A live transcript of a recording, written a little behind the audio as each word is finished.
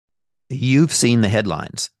You've seen the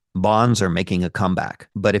headlines. Bonds are making a comeback.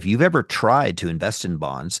 But if you've ever tried to invest in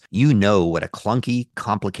bonds, you know what a clunky,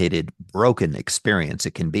 complicated, broken experience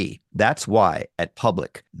it can be. That's why at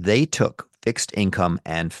Public, they took fixed income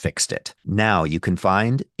and fixed it. Now you can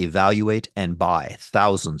find, evaluate, and buy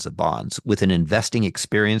thousands of bonds with an investing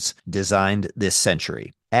experience designed this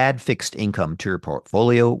century. Add fixed income to your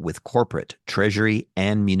portfolio with corporate, treasury,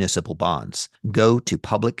 and municipal bonds. Go to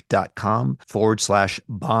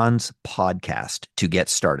public.com/bonds podcast to get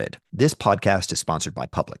started. This podcast is sponsored by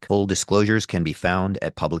Public. Full disclosures can be found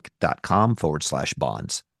at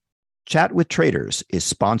public.com/bonds. Chat with Traders is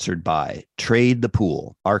sponsored by Trade the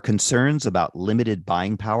Pool. Are concerns about limited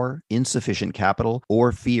buying power, insufficient capital,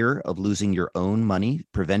 or fear of losing your own money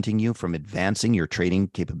preventing you from advancing your trading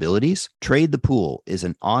capabilities? Trade the Pool is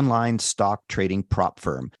an online stock trading prop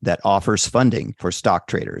firm that offers funding for stock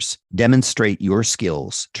traders. Demonstrate your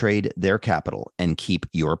skills, trade their capital, and keep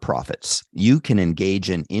your profits. You can engage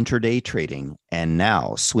in intraday trading and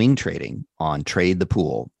now swing trading on Trade the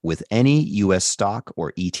Pool with any U.S. stock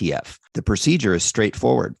or ETF. The procedure is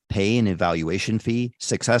straightforward. Pay an evaluation fee,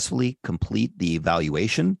 successfully complete the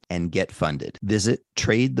evaluation, and get funded. Visit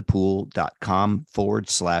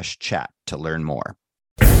tradethepool.com/chat to learn more.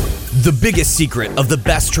 The biggest secret of the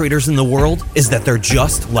best traders in the world is that they're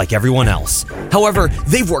just like everyone else. However,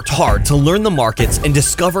 they've worked hard to learn the markets and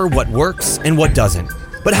discover what works and what doesn't.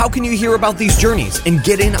 But how can you hear about these journeys and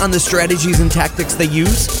get in on the strategies and tactics they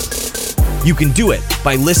use? You can do it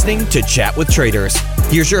by listening to Chat with Traders.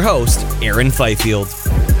 Here's your host, Aaron Fifield.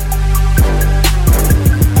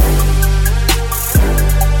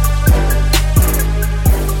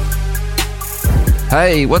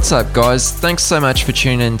 Hey, what's up, guys? Thanks so much for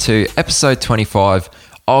tuning in to episode 25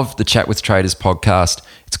 of the Chat with Traders podcast.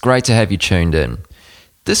 It's great to have you tuned in.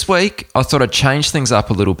 This week, I thought I'd change things up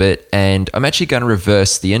a little bit, and I'm actually going to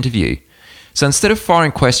reverse the interview. So instead of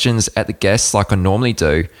firing questions at the guests like I normally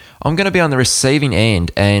do, I'm going to be on the receiving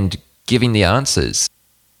end and giving the answers.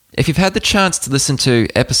 If you've had the chance to listen to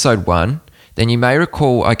episode 1, then you may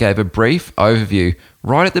recall I gave a brief overview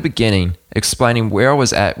right at the beginning explaining where I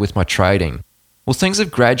was at with my trading. Well, things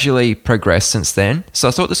have gradually progressed since then, so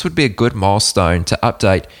I thought this would be a good milestone to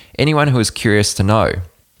update anyone who is curious to know.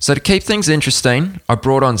 So to keep things interesting, I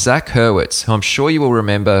brought on Zach Hurwitz, who I'm sure you will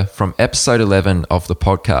remember from episode 11 of the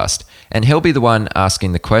podcast, and he'll be the one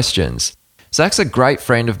asking the questions. Zach's a great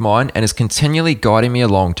friend of mine and is continually guiding me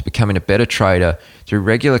along to becoming a better trader through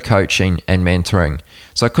regular coaching and mentoring.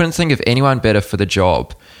 So I couldn't think of anyone better for the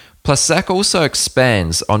job. Plus, Zach also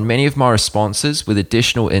expands on many of my responses with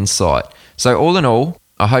additional insight. So all in all,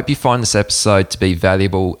 I hope you find this episode to be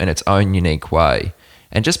valuable in its own unique way.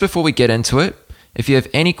 And just before we get into it, if you have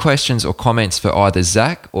any questions or comments for either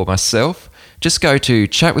Zach or myself, just go to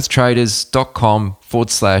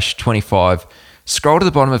chatwithtraders.com/25, scroll to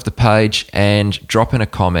the bottom of the page and drop in a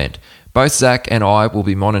comment. Both Zach and I will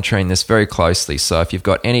be monitoring this very closely. So if you've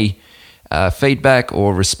got any feedback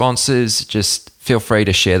or responses, just feel free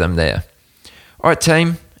to share them there. All right,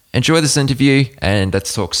 team, enjoy this interview and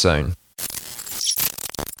let's talk soon.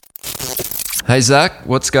 Hey, Zach,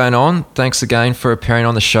 what's going on? Thanks again for appearing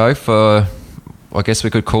on the show for, I guess we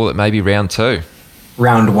could call it maybe round 2.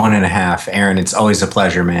 Round 1.5. Aaron, it's always a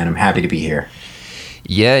pleasure, man. I'm happy to be here.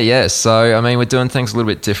 Yeah. So, I mean, we're doing things a little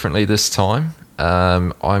bit differently this time.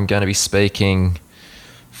 I'm going to be speaking,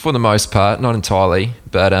 for the most part, not entirely,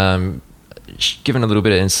 but giving a little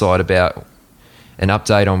bit of insight about an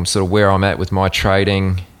update on sort of where I'm at with my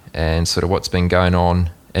trading and sort of what's been going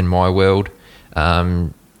on in my world.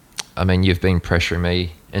 I mean, you've been pressuring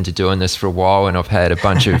me into doing this for a while, and I've had a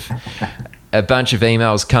bunch of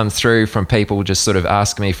emails come through from people just sort of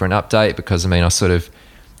asking me for an update because, I mean, I sort of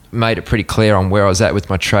made it pretty clear on where I was at with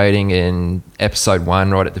my trading in episode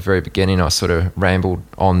 1, right at the very beginning. I sort of rambled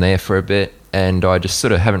on there for a bit, and I just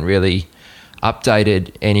sort of haven't really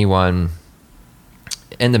updated anyone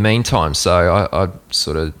in the meantime. So I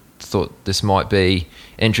sort of thought this might be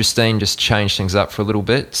interesting, just change things up for a little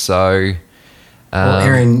bit. So... Well,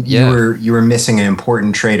 Aaron, you were missing an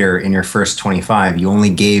important trader in your first 25. You only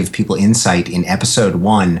gave people insight in episode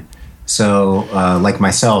 1. So, like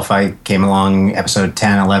myself, I came along episode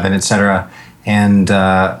 10, 11, etc. And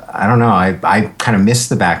I don't know, I kind of missed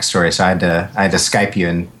the backstory, so I had to Skype you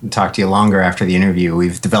and talk to you longer after the interview.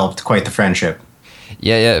 We've developed quite the friendship.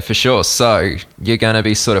 Yeah, for sure. So you're going to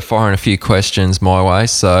be sort of firing a few questions my way.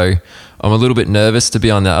 So I'm a little bit nervous to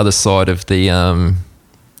be on the other side of the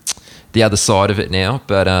other side of it now,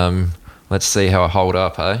 but let's see how I hold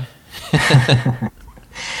up, eh?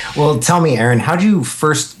 Well, tell me, Aaron, how did you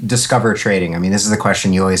first discover trading? I mean, this is the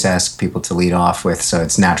question you always ask people to lead off with, so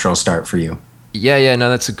it's a natural start for you. Yeah, no,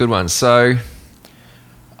 that's a good one. So,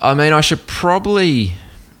 I mean, I should probably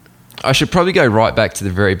go right back to the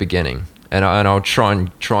very beginning, and I'll try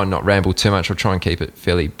and not ramble too much. I'll try and keep it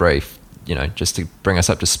fairly brief, just to bring us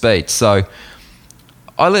up to speed. So,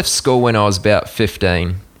 I left school when I was about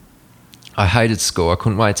 15. I hated school. I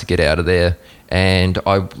couldn't wait to get out of there, and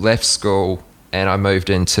I left school and I moved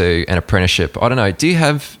into an apprenticeship. I don't know. Do you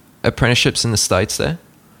have apprenticeships in the States there?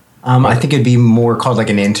 I think it'd be more called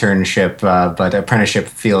like an internship, but apprenticeship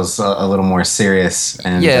feels a little more serious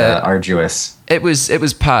and arduous. It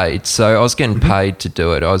was paid, so I was getting paid to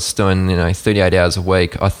do it. I was doing 38 hours a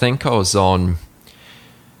week. I think I was on.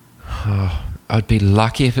 I'd be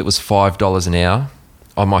lucky if it was $5 an hour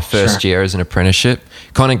on my first year as an apprenticeship.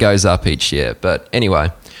 Kind of goes up each year, but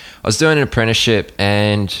anyway, I was doing an apprenticeship,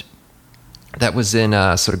 and that was in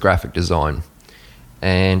sort of graphic design.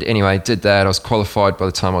 And anyway, did that. I was qualified by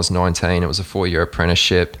the time I was 19. It was a 4-year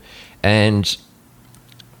apprenticeship. And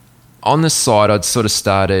on the side, I'd sort of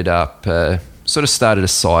started a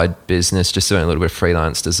side business, just doing a little bit of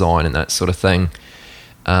freelance design and that sort of thing.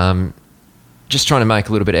 Just trying to make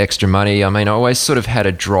a little bit of extra money. I mean, I always sort of had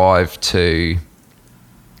a drive to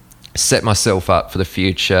set myself up for the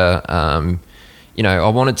future. I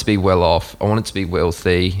wanted to be well off. I wanted to be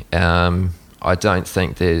wealthy. I don't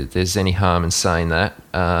think there's any harm in saying that.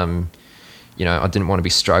 I didn't want to be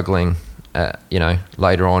struggling,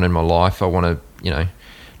 later on in my life. I want to,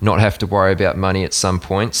 not have to worry about money at some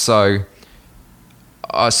point. So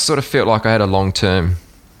I sort of felt like I had a long-term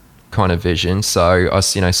kind of vision. So I,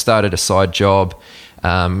 started a side job.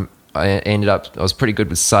 I was pretty good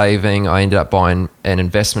with saving. I ended up buying an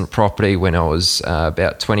investment property when I was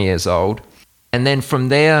about 20 years old. And then from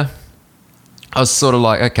there, I was sort of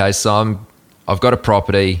like, okay, so I've got a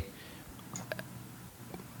property,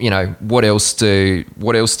 what else do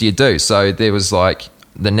you do? So there was like,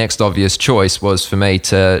 the next obvious choice was for me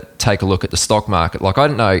to take a look at the stock market. Like, I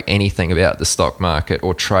didn't know anything about the stock market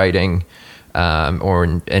or trading,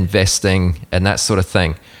 or investing and that sort of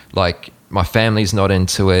thing. Like, my family's not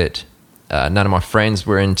into it. None of my friends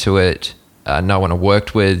were into it. No one I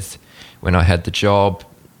worked with when I had the job.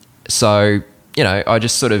 So, I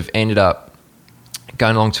just sort of ended up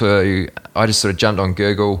going along I just sort of jumped on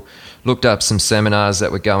Google, looked up some seminars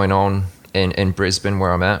that were going on in Brisbane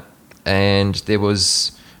where I'm at, and there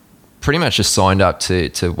was pretty much just signed up to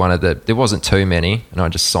one of there wasn't too many, and I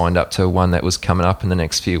just signed up to one that was coming up in the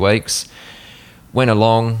next few weeks. Went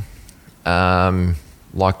along,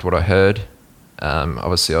 liked what I heard.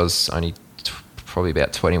 Obviously, I was only probably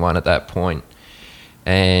about 21 at that point,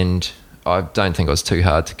 and I don't think I was too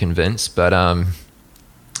hard to convince, but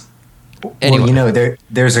anyway. Well,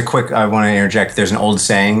 there's a quick, I want to interject. There's an old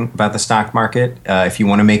saying about the stock market. If you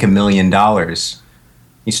want to make $1 million,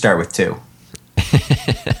 you start with 2.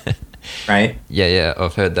 Right? Yeah.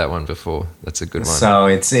 I've heard that one before. That's a good one. So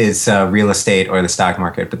it's real estate or the stock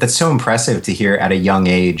market. But that's so impressive to hear at a young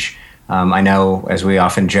age. I know, as we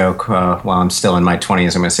often joke, while I'm still in my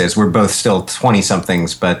 20s, I'm going to say, we're both still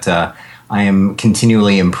 20-somethings, but I am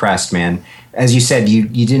continually impressed, man. As you said, you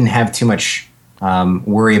didn't have too much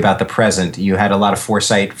worry about the present. You had a lot of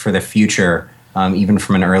foresight for the future, even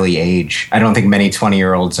from an early age. I don't think many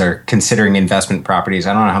 20-year-olds are considering investment properties.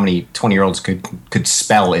 I don't know how many 20-year-olds could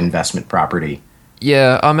spell investment property.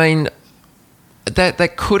 Yeah, I mean,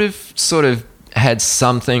 that could have sort of had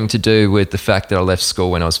something to do with the fact that I left school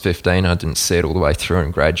when I was 15. I didn't see it all the way through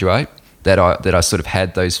and graduate. That I sort of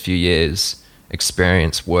had those few years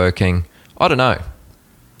experience working. I don't know.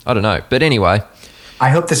 But anyway, I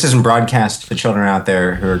hope this isn't broadcast to children out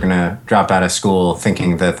there who are going to drop out of school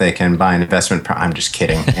thinking that they can buy an investment. I'm just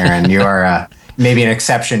kidding, Aaron. You are maybe an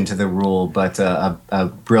exception to the rule, but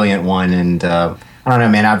a brilliant one. And I don't know,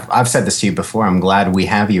 man. I've said this to you before. I'm glad we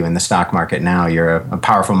have you in the stock market now. You're a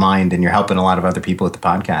powerful mind, and you're helping a lot of other people with the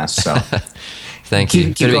podcast. So, thank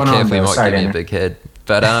you. Keep going on, you might give me a big head.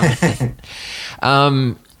 But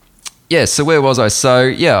yeah. So where was I? So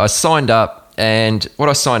yeah, I signed up. And what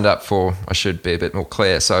I signed up for, I should be a bit more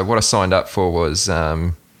clear. So what I signed up for was,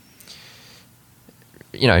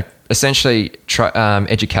 essentially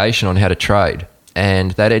education on how to trade.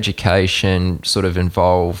 And that education sort of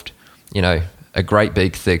involved, a great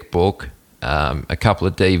big thick book, a couple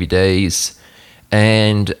of DVDs,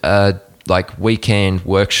 and like weekend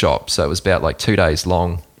workshop. So it was about like 2 days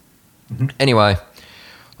long. Mm-hmm. Anyway,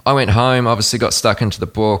 I went home, obviously got stuck into the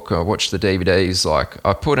book. I watched the DVDs. Like,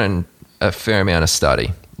 I put in a fair amount of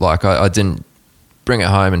study. Like, I didn't bring it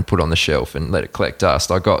home and put it on the shelf and let it collect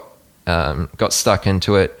dust. I got stuck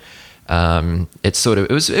into it.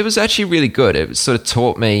 It was actually really good. It sort of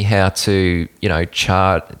taught me how to,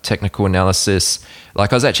 chart, technical analysis.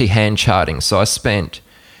 Like I was actually hand charting. So I spent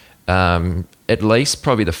at least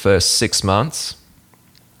probably the first 6 months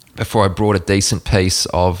before I brought a decent piece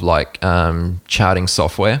of charting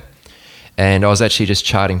software. And I was actually just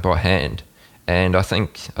charting by hand. And I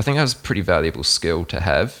think that was a pretty valuable skill to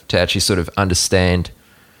have, to actually sort of understand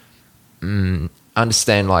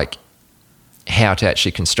like how to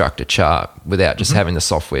actually construct a chart without just having the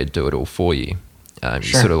software do it all for you. You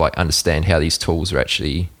sort of like understand how these tools are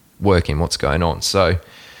actually working, what's going on. So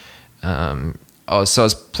I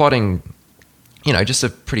was plotting, just a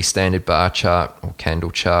pretty standard bar chart or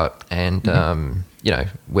candle chart, and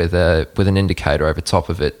with an indicator over top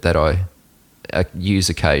of it that I use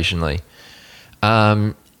occasionally.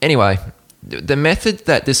 Anyway, the method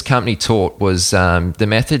that this company taught was the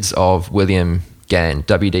methods of William Gann,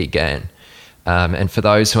 W.D. Gann. And for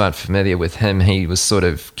those who aren't familiar with him, he was sort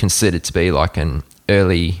of considered to be like a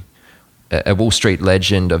Wall Street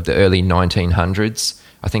legend of the early 1900s.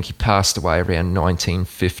 I think he passed away around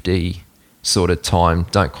 1950 sort of time.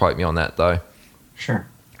 Don't quote me on that though. Sure.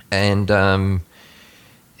 And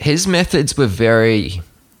his methods were a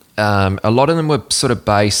lot of them were sort of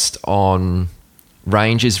based on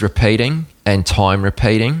ranges repeating and time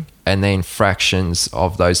repeating, and then fractions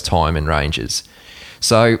of those time and ranges.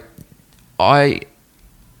 So I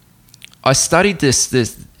studied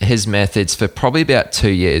his methods for probably about 2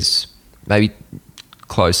 years, maybe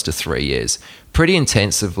close to 3 years, pretty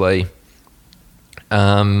intensively.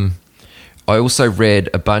 I also read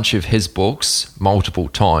a bunch of his books multiple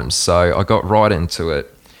times, so I got right into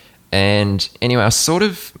it. And anyway, I sort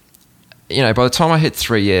of, by the time I hit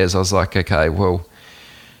 3 years, I was like, okay, well,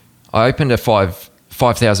 I opened a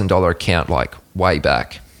 $5,000 account like way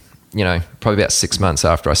back, probably about 6 months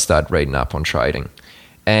after I started reading up on trading.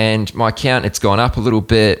 And my account, it's gone up a little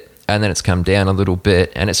bit, and then it's come down a little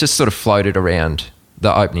bit, and it's just sort of floated around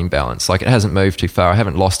the opening balance. Like, it hasn't moved too far. I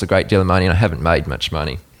haven't lost a great deal of money, and I haven't made much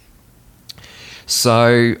money.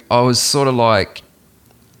 So I was sort of like,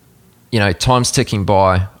 time's ticking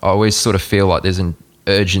by. I always sort of feel like there's an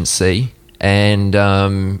urgency, and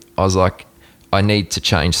I was like, I need to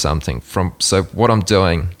change something. So what I'm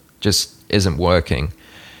doing just isn't working.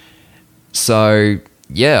 So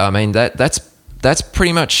yeah, I mean that's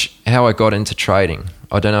pretty much how I got into trading.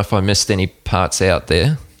 I don't know if I missed any parts out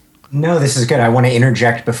there. No, this is good. I want to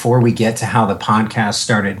interject before we get to how the podcast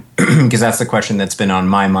started, because that's the question that's been on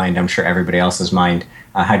my mind. I'm sure everybody else's mind.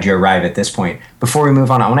 How'd you arrive at this point? Before we move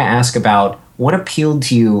on, I want to ask about what appealed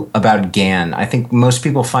to you about Gann. I think most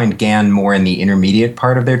people find Gann more in the intermediate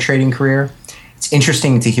part of their trading career. It's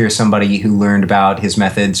interesting to hear somebody who learned about his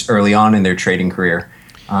methods early on in their trading career.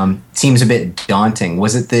 Seems a bit daunting.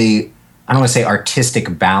 Was it I don't want to say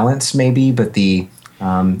artistic balance maybe, but you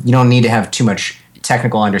don't need to have too much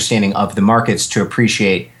technical understanding of the markets to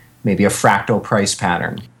appreciate maybe a fractal price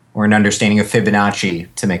pattern or an understanding of Fibonacci,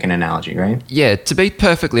 to make an analogy, right? Yeah, to be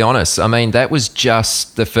perfectly honest, I mean, that was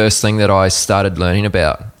just the first thing that I started learning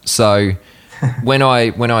about. So when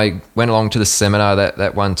I went along to the seminar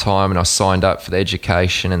that one time and I signed up for the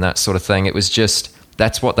education and that sort of thing, it was just,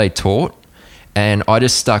 that's what they taught. And I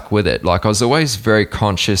just stuck with it. Like, I was always very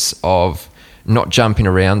conscious of not jumping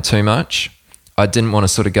around too much. I didn't want to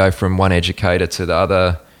sort of go from one educator to the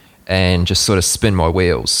other and just sort of spin my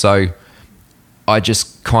wheels. So I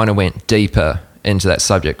just kind of went deeper into that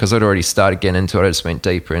subject because I'd already started getting into it. I just went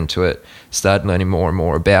deeper into it, started learning more and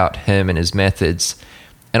more about him and his methods.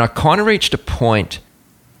 And I kind of reached a point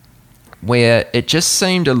where it just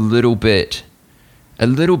seemed a little bit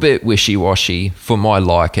wishy-washy for my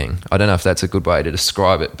liking. I don't know if that's a good way to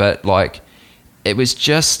describe it, but like, it was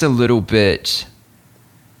just a little bit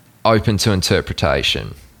open to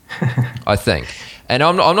interpretation, I think. And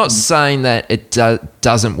I'm not saying that it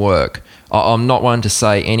doesn't work. I'm not one to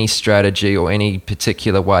say any strategy or any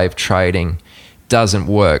particular way of trading doesn't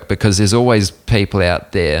work, because there's always people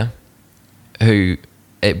out there who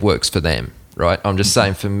it works for them, right? I'm just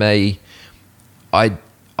saying, for me, I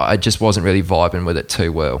just wasn't really vibing with it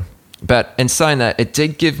too well. But in saying that, it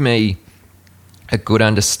did give me a good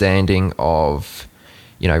understanding of,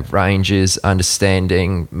 ranges,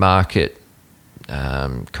 understanding market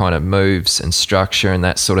kind of moves and structure and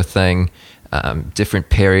that sort of thing. Different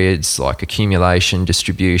periods like accumulation,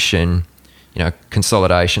 distribution,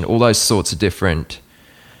 consolidation, all those sorts of different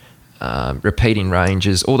repeating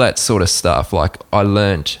ranges, all that sort of stuff. Like, I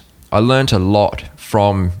learnt a lot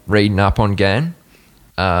from reading up on Gann,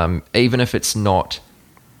 even if it's not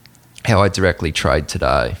how I directly trade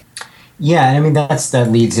today. Yeah, I mean,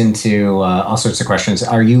 that leads into all sorts of questions.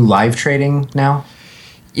 Are you live trading now?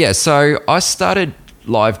 Yeah, so I started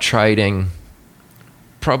live trading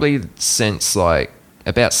probably since like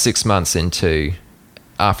about 6 months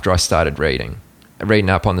after I started reading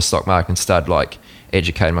up on the stock market and started like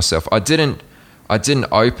educating myself. I didn't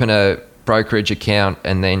open a brokerage account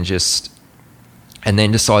and then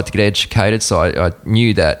decide to get educated. So I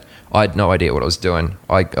knew that I had no idea what I was doing.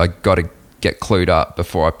 I got to get clued up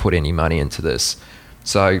before I put any money into this.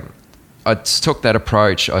 So I took that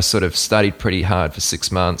approach. I sort of studied pretty hard for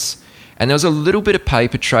 6 months, and there was a little bit of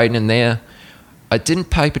paper trading in there. I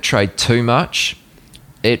didn't paper trade too much.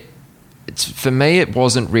 For me, it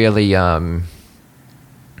wasn't really. It's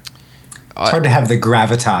hard to have the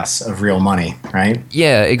gravitas of real money, right?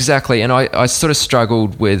 Yeah, exactly. And I sort of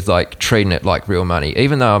struggled with like treating it like real money,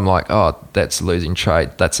 even though I'm like, oh, that's a losing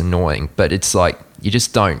trade. That's annoying. But it's like, you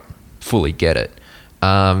just don't fully get it.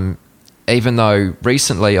 Even though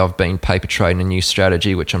recently I've been paper trading a new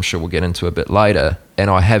strategy, which I'm sure we'll get into a bit later, and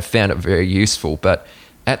I have found it very useful. But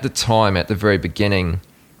at the time, at the very beginning,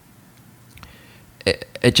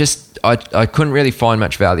 I couldn't really find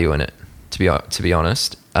much value in it, to be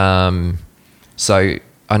honest. So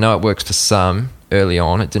I know it works for some early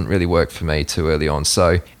on. It didn't really work for me too early on.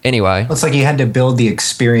 So anyway. It's like you had to build the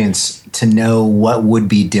experience to know what would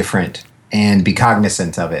be different and be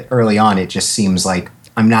cognizant of it. Early on, it just seems like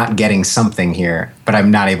I'm not getting something here, but I'm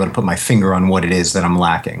not able to put my finger on what it is that I'm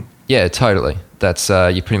lacking. Yeah, totally. That's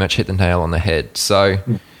you pretty much hit the nail on the head. So,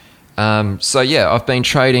 yeah, I've been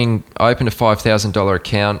trading. I opened a $5,000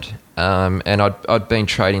 account, and I'd been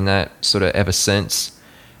trading that sort of ever since.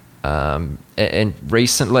 And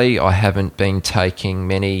recently, I haven't been taking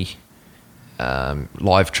many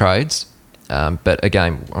live trades, but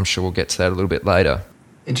again, I'm sure we'll get to that a little bit later.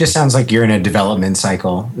 It just sounds like you're in a development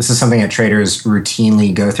cycle. This is something that traders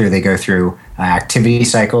routinely go through. They go through activity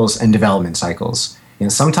cycles and development cycles.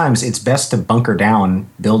 Sometimes it's best to bunker down,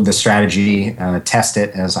 build the strategy, test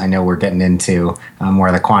it, as I know we're getting into more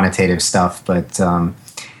of the quantitative stuff, but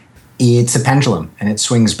it's a pendulum, and it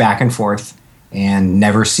swings back and forth and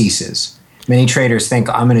never ceases. Many traders think,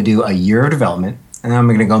 I'm going to do a year of development, and I'm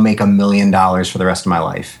going to go make $1 million for the rest of my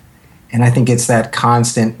life. And I think it's that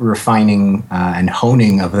constant refining and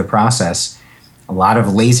honing of the process a lot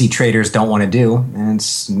of lazy traders don't want to do, and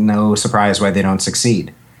it's no surprise why they don't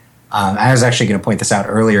succeed. I was actually going to point this out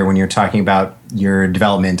earlier when you're talking about your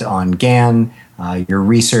development on Gann, your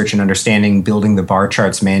research and understanding, building the bar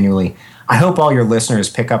charts manually. I hope all your listeners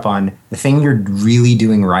pick up on the thing you're really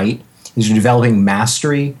doing right is you're developing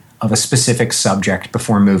mastery of a specific subject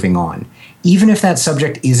before moving on. Even if that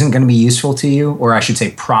subject isn't going to be useful to you, or I should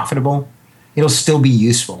say profitable, it'll still be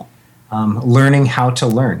useful. Learning how to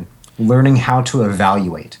learn, learning how to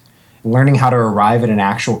evaluate, learning how to arrive at an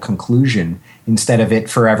actual conclusion instead of it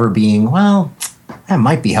forever being, well, that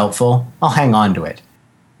might be helpful. I'll hang on to it.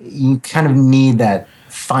 You kind of need that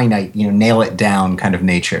finite, nail it down kind of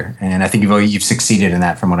nature. And I think you've succeeded in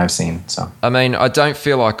that from what I've seen. So, I mean, I don't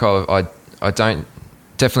feel like I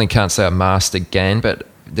definitely can't say I mastered Gann, but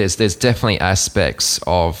there's definitely aspects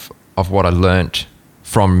of what I learnt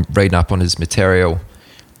from reading up on his material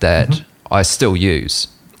that I still use.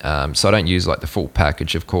 So I don't use like the full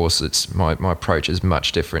package, of course. It's my approach is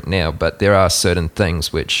much different now, but there are certain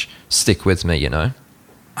things which stick with me,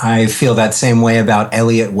 I feel that same way about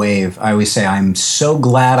Elliott Wave. I always say I'm so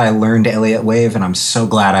glad I learned Elliott Wave, and I'm so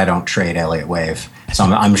glad I don't trade Elliott Wave. So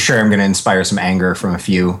I'm sure I'm going to inspire some anger from a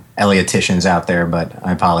few Elliotticians out there, but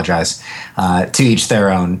I apologize. To each their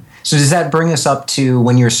own. So does that bring us up to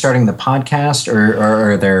when you're starting the podcast, or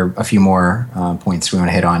are there a few more points we want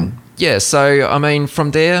to hit on? Yeah, so I mean,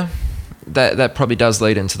 from there, that probably does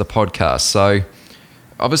lead into the podcast. So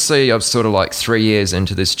obviously I've sort of like 3 years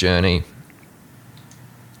into this journey,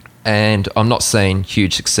 and I'm not seeing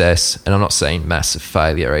huge success, and I'm not seeing massive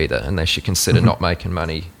failure either, unless you consider not making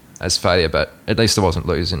money as failure, but at least I wasn't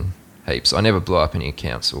losing heaps. I never blew up any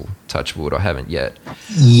accounts, or touch wood, I haven't yet.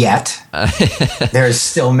 There's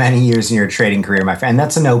still many years in your trading career, my friend. And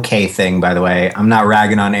that's an okay thing, by the way. I'm not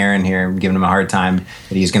ragging on Aaron here. I'm giving him a hard time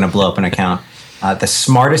that he's going to blow up an account. The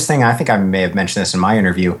smartest thing, I think I may have mentioned this in my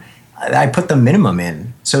interview, I put the minimum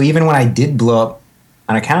in. So even when I did blow up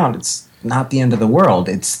an account, it's not the end of the world.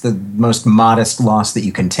 It's the most modest loss that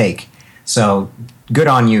you can take. So good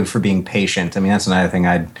on you for being patient. I mean, that's another thing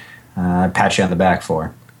I'd pat you on the back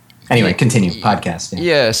for. Anyway, continue. Podcast.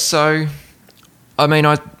 Yeah, so, I mean,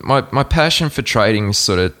 my passion for trading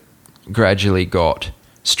sort of gradually got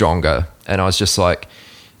stronger, and I was just like,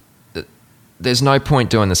 there's no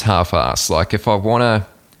point doing this half-ass. Like, if I want to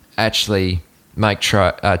actually make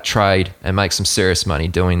trade and make some serious money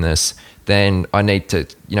doing this, then I need to,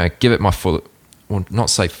 give it my full, well, not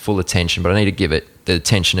say full attention, but I need to give it the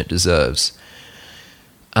attention it deserves.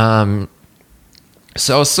 So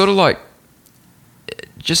I was sort of like,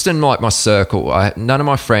 just in like my circle, none of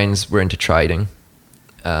my friends were into trading.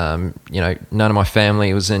 None of my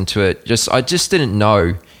family was into it. I just didn't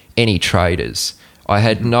know any traders. I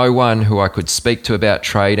had no one who I could speak to about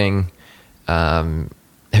trading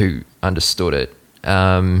who understood it.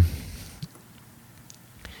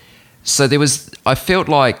 So I felt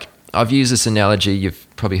like, I've used this analogy, you've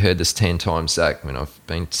probably heard this 10 times, Zach, when I've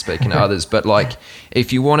been speaking to others, but like,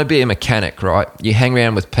 if you want to be a mechanic, right, you hang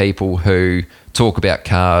around with people who talk about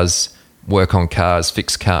cars, work on cars,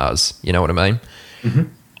 fix cars, you know what I mean? Mm-hmm.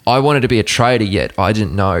 I wanted to be a trader, yet I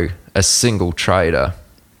didn't know a single trader.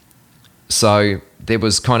 So there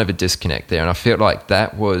was kind of a disconnect there, and I felt like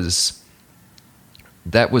that was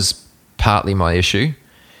partly my issue,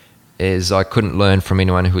 is I couldn't learn from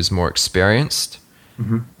anyone who was more experienced.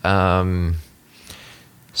 Mm-hmm.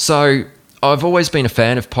 So I've always been a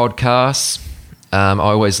fan of podcasts. I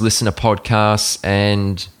always listen to podcasts,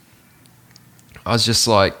 and I was just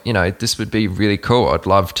like, this would be really cool. I'd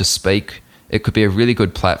love to speak. It could be a really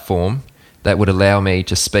good platform that would allow me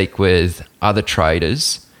to speak with other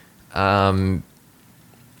traders. And,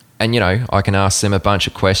 I can ask them a bunch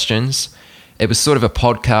of questions. It was sort of a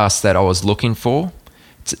podcast that I was looking for,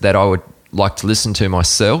 that I would like to listen to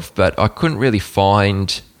myself, but I couldn't really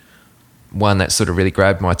find one that sort of really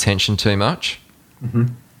grabbed my attention too much.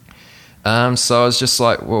 Mm-hmm. So I was just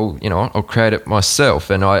like, well, I'll create it myself.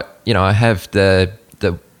 And I have the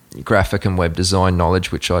graphic and web design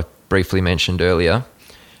knowledge, which I briefly mentioned earlier,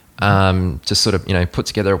 to sort of, put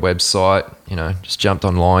together a website, just jumped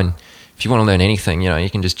online. If you want to learn anything, you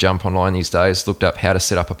can just jump online these days, looked up how to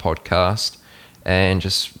set up a podcast and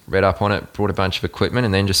just read up on it, brought a bunch of equipment,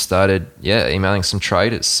 and then just started, emailing some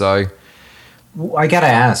traders. So I got to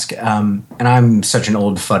ask, and I'm such an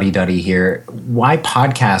old fuddy-duddy here, why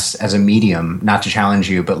podcasts as a medium, not to challenge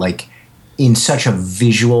you, but like in such a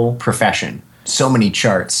visual profession, so many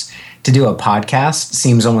charts, to do a podcast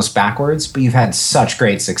seems almost backwards, but you've had such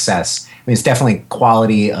great success. I mean, it's definitely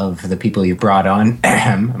quality of the people you've brought on.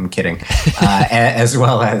 I'm kidding. As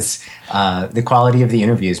well as the quality of the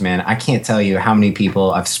interviews, man. I can't tell you how many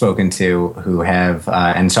people I've spoken to who have,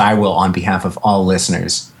 and so I will, on behalf of all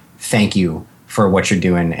listeners, thank you for what you're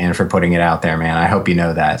doing and for putting it out there, man. I hope you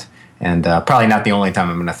know that. And probably not the only time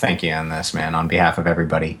I'm going to thank you on this, man, on behalf of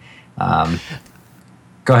everybody. Go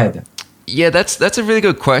ahead. Yeah, that's a really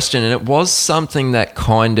good question. And it was something that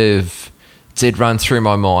kind of did run through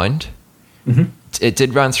my mind. Mm-hmm. It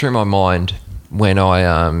did run through my mind when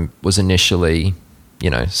I was initially,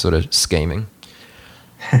 sort of scheming.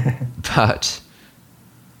 But,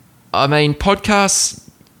 I mean, podcasts,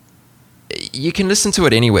 you can listen to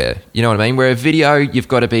it anywhere. You know what I mean? Where a video, you've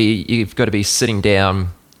got to be sitting down,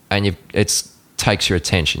 and it takes your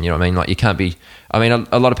attention. You know what I mean? Like, you can't be. I mean,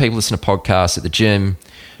 a lot of people listen to podcasts at the gym,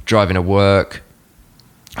 driving to work.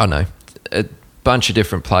 I don't know, a bunch of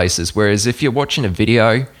different places. Whereas if you're watching a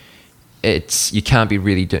video, you can't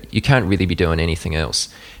really be doing anything else.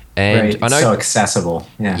 And right. I know, so accessible.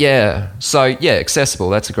 Yeah. Yeah. So yeah, accessible.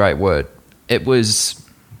 That's a great word. It was.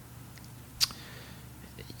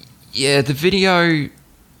 Yeah, the video,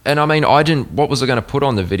 and I mean, what was I going to put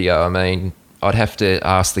on the video? I mean, I'd have to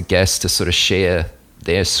ask the guests to sort of share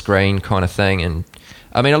their screen kind of thing. And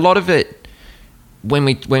I mean, a lot of it, when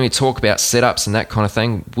we talk about setups and that kind of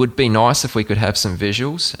thing, would be nice if we could have some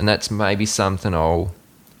visuals. And that's maybe something I'll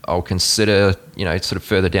consider, sort of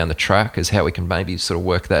further down the track, is how we can maybe sort of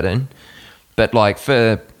work that in. But like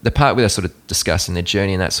for the part where they're sort of discussing their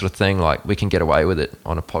journey and that sort of thing, like we can get away with it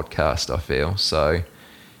on a podcast, I feel. So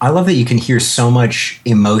I love that you can hear so much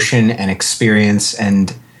emotion and experience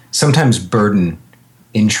and sometimes burden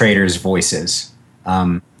in traders' voices.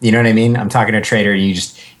 You know what I mean? I'm talking to a trader, and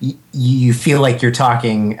you feel like you're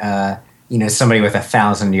talking, somebody with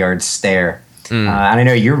 1,000-yard stare. And I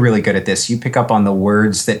know you're really good at this. You pick up on the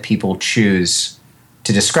words that people choose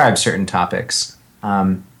to describe certain topics.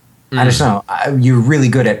 I just know you're really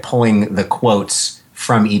good at pulling the quotes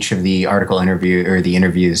from each of the article interview or the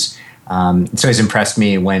interviews. It's always impressed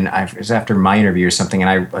me when it was after my interview or something, and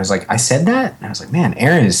I was like, I said that? And I was like, man,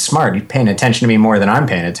 Aaron is smart. He's paying attention to me more than I'm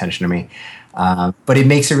paying attention to me. But it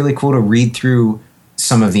makes it really cool to read through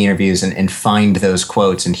some of the interviews and find those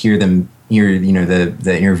quotes and hear the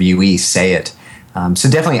interviewee say it. So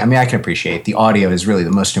definitely, I mean, I can appreciate the audio is really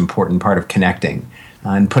the most important part of connecting,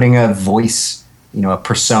 and putting a voice, a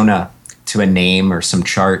persona to a name or some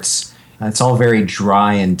charts. It's all very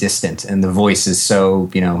dry and distant, and the voice is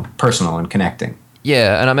so, personal and connecting.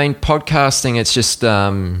 Yeah, and I mean, podcasting, it's just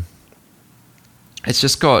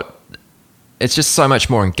got it's just so much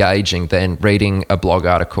more engaging than reading a blog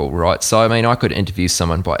article, right? So, I mean, I could interview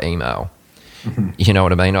someone by email. You know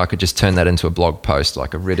what I mean? I could just turn that into a blog post,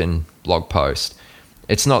 like a written blog post.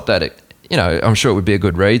 It's not that I'm sure it would be a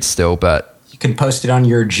good read still, but you can post it on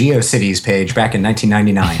your GeoCities page back in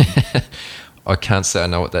 1999. I can't say I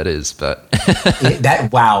know what that is, but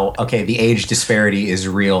wow. Okay, the age disparity is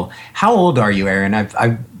real. How old are you, Aaron?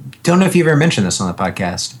 I don't know if you've ever mentioned this on the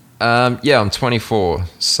podcast. Yeah, I'm 24.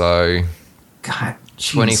 So, God,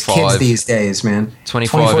 geez, 25 kids these days, man.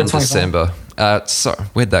 25 in December. So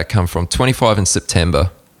where'd that come from? 25 in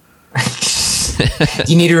September. Do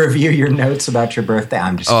you need to review your notes about your birthday?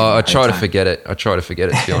 I'm just. I try to forget it.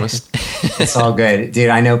 To be honest. It's all good, dude.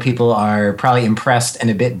 I know people are probably impressed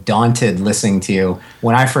and a bit daunted listening to you.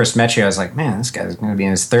 When I first met you, I was like, man, this guy's going to be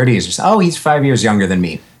in his 30s. Or so. Oh, he's 5 years younger than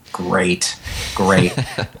me. Great.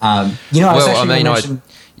 I've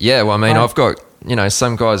got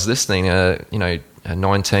some guys listening.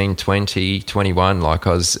 19, 20, 21. Like,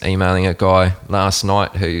 I was emailing a guy last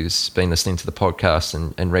night who's been listening to the podcast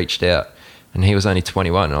and reached out, and he was only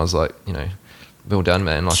 21. And I was like, well done,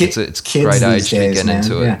 man. Like, it's a great age to be getting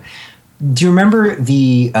into it. Do you remember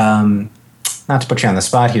the, not to put you on the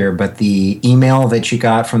spot here, but the email that you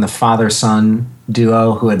got from the father-son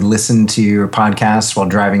duo who had listened to your podcast while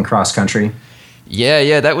driving cross country?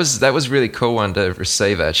 Yeah, that was really cool one to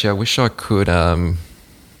receive. Actually, I wish I could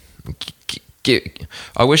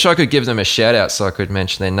give them a shout out so I could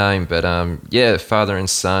mention their name. But father and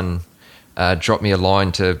son dropped me a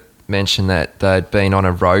line to mention that they'd been on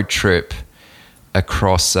a road trip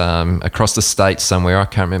across the state somewhere. I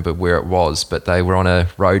can't remember where it was, but they were on a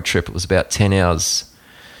road trip. It was about 10 hours,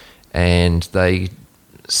 and they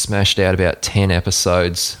smashed out about 10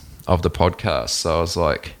 episodes of the podcast. So I was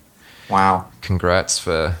like, wow, congrats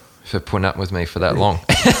for putting up with me for that long.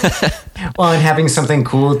 Well, and having something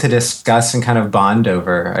cool to discuss and kind of bond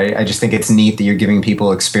over. I just think it's neat that you're giving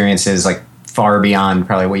people experiences like far beyond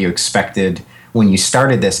probably what you expected when you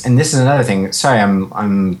started this. And this is another thing. Sorry,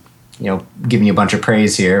 I'm giving you a bunch of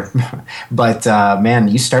praise here, but man,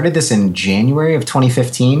 you started this in January of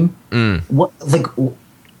 2015. What?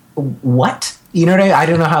 You know what I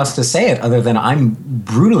don't know how else to say it other than I'm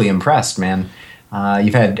brutally impressed, man.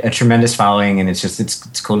 You've had a tremendous following, and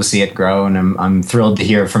it's cool to see it grow, and I'm thrilled to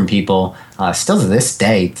hear from people still to this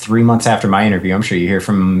day. 3 months after my interview, I'm sure you hear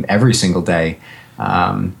from every single day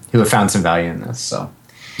who have found some value in this. So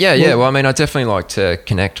yeah. Well, I mean, I definitely like to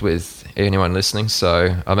connect with anyone listening.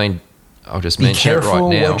 So I mean, I'll just mention it right now.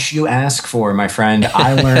 Be careful what you ask for, my friend.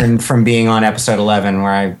 I learned from being on episode 11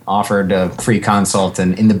 where I offered a free consult,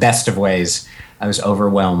 and in the best of ways, I was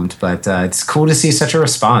overwhelmed, but it's cool to see such a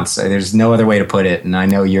response. There's no other way to put it, and I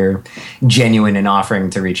know you're genuine in offering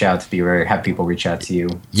to reach out have people reach out to you.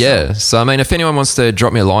 Yeah, so I mean, if anyone wants to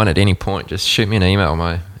drop me a line at any point, just shoot me an email.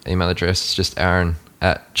 My email address is just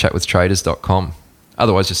aaron@chatwithtraders.com.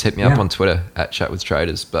 Otherwise, just hit me up on Twitter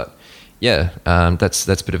 @chatwithtraders. But yeah, that's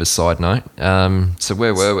a bit of a side note. So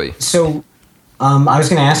where were we? So I was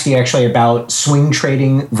going to ask you actually about swing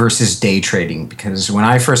trading versus day trading, because when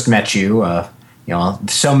I first met you,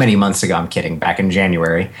 so many months ago, I'm kidding, back in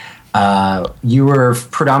January, you were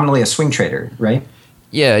predominantly a swing trader, right?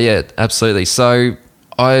 Yeah, absolutely. So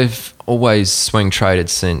I've always swing traded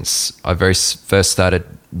since I first started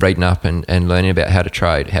reading up and learning about how to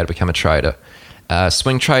trade, how to become a trader.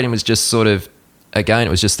 Swing trading was just sort of, again, it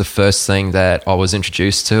was just the first thing that I was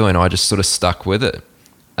introduced to, and I just sort of stuck with it.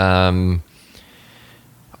 I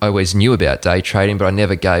always knew about day trading, but I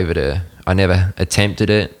never I never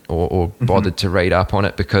attempted it or bothered to read up on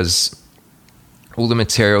it, because all the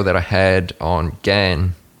material that I had on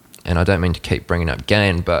Gann, and I don't mean to keep bringing up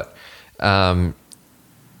Gann, but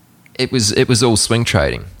it was all swing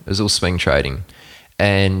trading. It was all swing trading.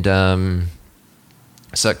 And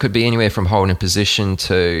so it could be anywhere from holding a position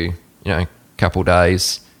to, a couple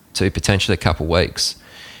days to potentially a couple weeks.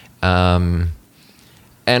 And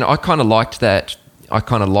I kind of liked that.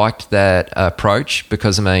 Approach,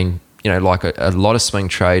 because I mean, like a lot of swing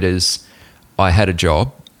traders, I had a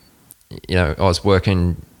job. I was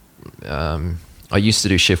working. I used to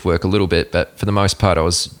do shift work a little bit, but for the most part, I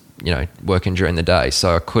was working during the day,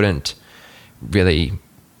 so I couldn't really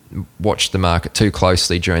watch the market too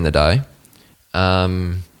closely during the day.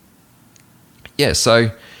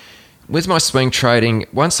 So with my swing trading,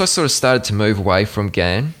 once I sort of started to move away from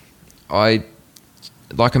Gann,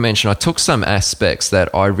 like I mentioned, I took some aspects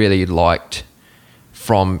that I really liked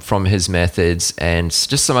from his methods, and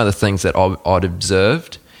just some other things that I'd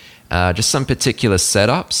observed, just some particular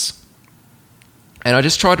setups. And I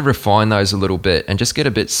just tried to refine those a little bit and just get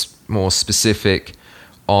a bit more specific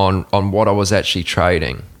on what I was actually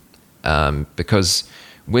trading. because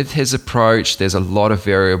with his approach, there's a lot of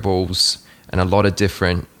variables and a lot of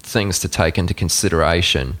different things to take into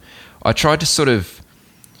consideration. I tried to sort of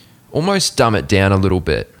almost dumb it down a little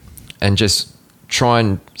bit and just try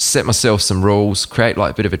and set myself some rules, create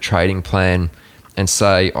like a bit of a trading plan and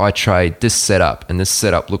say, I trade this setup and this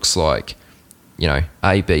setup looks like,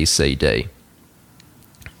 A, B, C, D.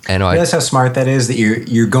 And I realize how smart that is, that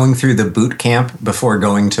you're going through the boot camp before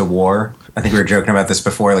going to war. I think we were joking about this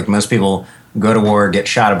before. Like most people go to war, get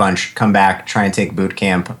shot a bunch, come back, try and take boot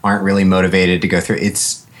camp, aren't really motivated to go through.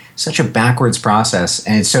 It's such a backwards process,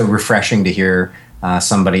 and it's so refreshing to hear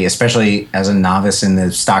somebody, especially as a novice in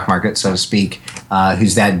the stock market, so to speak,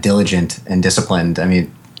 who's that diligent and disciplined. I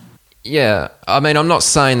mean, yeah, I'm not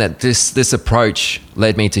saying that this approach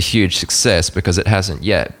led me to huge success, because it hasn't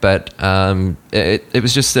yet, but it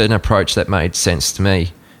was just an approach that made sense to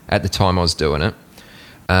me at the time I was doing it.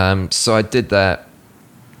 So I did that,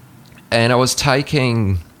 and I would take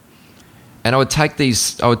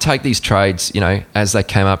these trades, as they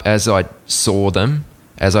came up, as I saw them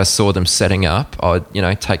setting up.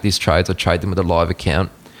 I'd take these trades, I'd trade them with a live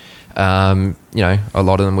account. A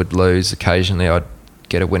lot of them would lose. Occasionally I'd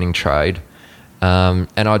get a winning trade, and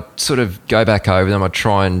I'd sort of go back over them. I'd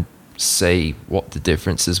try and see what the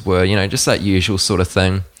differences were, just that usual sort of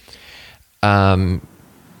thing, and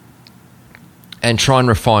try and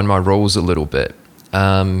refine my rules a little bit.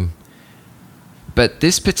 But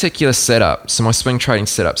this particular setup, so my swing trading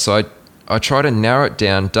setup, so I try to narrow it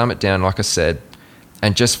down, dumb it down, like I said,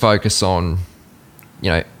 and just focus on,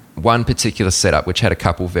 one particular setup which had a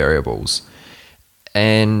couple variables.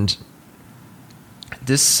 And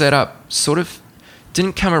this setup sort of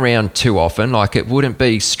didn't come around too often. Like, it wouldn't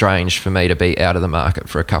be strange for me to be out of the market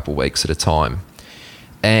for a couple weeks at a time.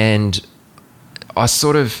 And I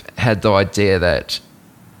sort of had the idea that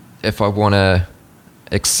if I want to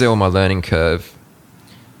excel my learning curve,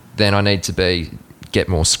 then I need to get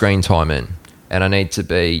more screen time in. And I need to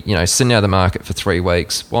be, sitting out of the market for 3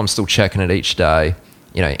 weeks while I'm still checking it each day,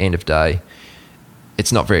 end of day.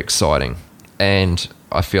 It's not very exciting. And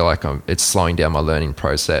I feel like it's slowing down my learning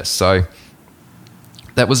process. So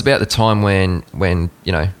that was about the time when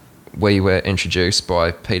we were introduced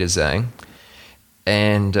by Peter Zhang.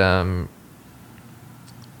 And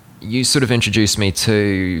you sort of introduced me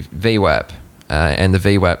to VWAP, and the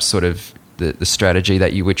VWAP sort of the strategy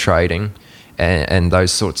that you were trading, and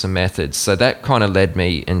those sorts of methods. So that kind of led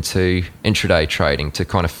me into intraday trading to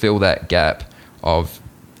kind of fill that gap of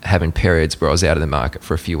having periods where I was out of the market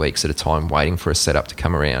for a few weeks at a time, waiting for a setup to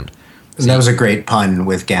come around. So that was a great pun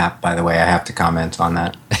with Gap, by the way. I have to comment on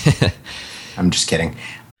that. I'm just kidding.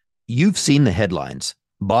 You've seen the headlines.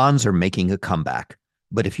 Bonds are making a comeback.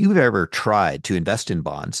 But if you've ever tried to invest in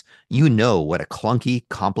bonds, you know what a clunky,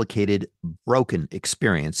 complicated, broken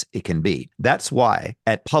experience it can be. That's why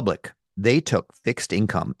at Public, they took fixed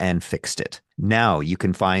income and fixed it. Now you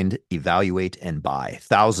can find, evaluate, and buy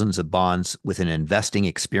thousands of bonds with an investing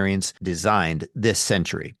experience designed this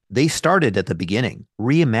century. They started at the beginning,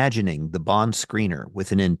 reimagining the bond screener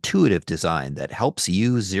with an intuitive design that helps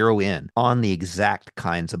you zero in on the exact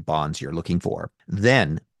kinds of bonds you're looking for.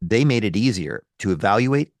 Then they made it easier to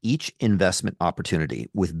evaluate each investment opportunity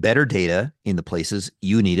with better data in the places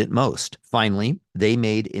you need it most. Finally, they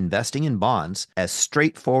made investing in bonds as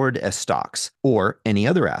straightforward as stocks or any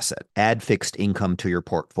other asset. Add fixed income to your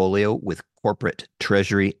portfolio with corporate,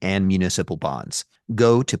 treasury, and municipal bonds.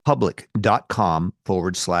 Go to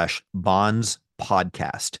public.com/bonds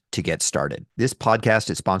podcast to get started. This podcast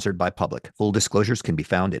is sponsored by Public. Full disclosures can be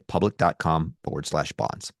found at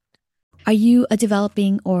public.com/bonds. Are you a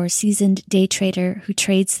developing or seasoned day trader who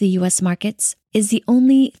trades the U.S. markets? Is the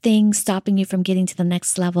only thing stopping you from getting to the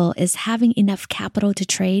next level is having enough capital to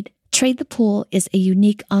trade? Trade the Pool is a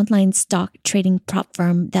unique online stock trading prop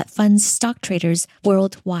firm that funds stock traders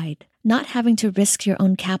worldwide. Not having to risk your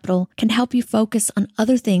own capital can help you focus on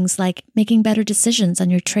other things like making better decisions on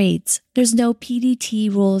your trades. There's no PDT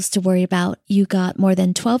rules to worry about. You got more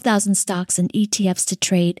than 12,000 stocks and ETFs to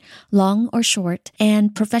trade, long or short,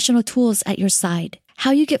 and professional tools at your side. How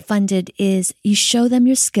you get funded is you show them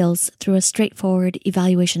your skills through a straightforward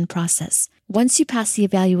evaluation process. Once you pass the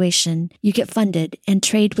evaluation, you get funded and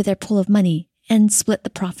trade with their pool of money and split the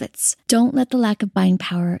profits. Don't let the lack of buying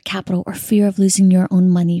power, capital, or fear of losing your own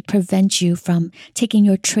money prevent you from taking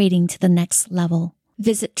your trading to the next level.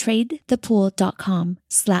 Visit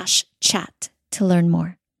tradethepool.com/chat to learn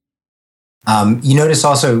more. You notice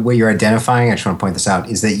also what you're identifying, I just want to point this out,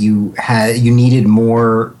 is that you needed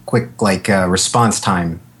more quick response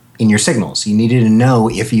time in your signals. You needed to know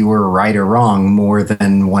if you were right or wrong more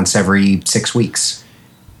than once every 6 weeks.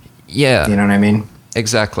 Yeah. You know what I mean?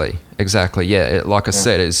 Exactly. Exactly. Yeah. Like I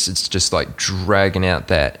said, it's just like dragging out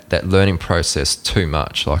that learning process too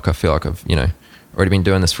much. Like I feel like I've, already been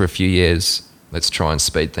doing this for a few years. Let's try and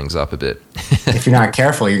speed things up a bit. If you're not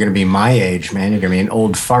careful, you're going to be my age, man. You're going to be an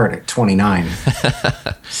old fart at 29.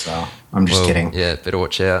 So I'm just kidding. Yeah. Better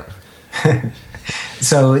watch out.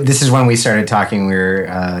 So this is when we started talking. We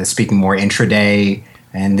were speaking more intraday,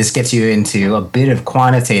 and this gets you into a bit of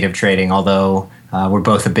quantitative trading, although we're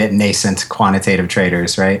both a bit nascent quantitative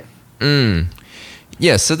traders, right?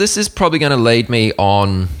 Yeah, so this is probably going to lead me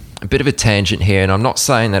on a bit of a tangent here, and I'm not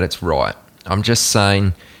saying that it's right. I'm just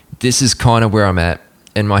saying this is kind of where I'm at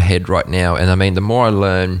in my head right now. And I mean, the more I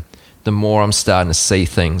learn, the more I'm starting to see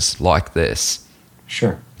things like this.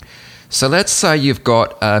 Sure. So let's say you've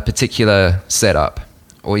got a particular setup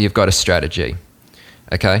or you've got a strategy.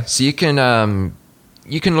 Okay, so you can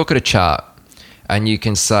look at a chart and you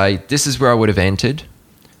can say, this is where I would have entered,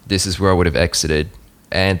 this is where I would have exited,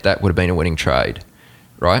 and that would have been a winning trade,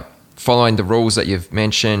 right? Following the rules that you've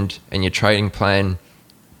mentioned in your trading plan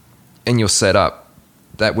and your setup,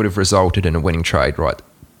 that would have resulted in a winning trade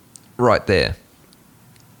right there.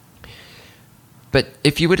 But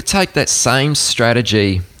if you were to take that same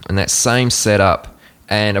strategy and that same setup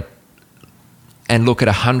and look at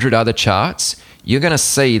 100 other charts, you're going to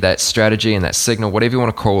see that strategy and that signal, whatever you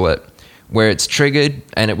want to call it, where it's triggered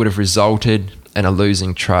and it would have resulted in a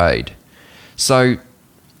losing trade. So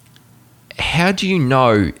how do you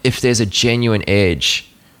know if there's a genuine edge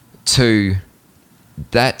to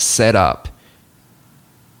that setup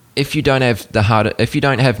if you don't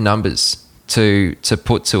have numbers to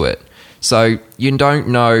put to it? So you don't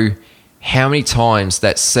know how many times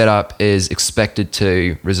that setup is expected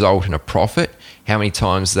to result in a profit, how many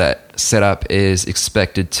times that setup is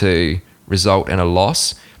expected to result in a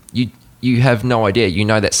loss. You have no idea. You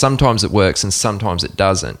know that sometimes it works and sometimes it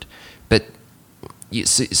doesn't. But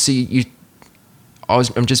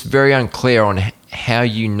I'm just very unclear on how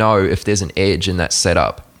you know if there's an edge in that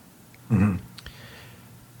setup. Mm-hmm.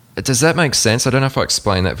 Does that make sense? I don't know if I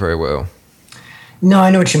explained that very well. No,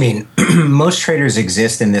 I know what you mean. Most traders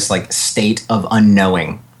exist in this like state of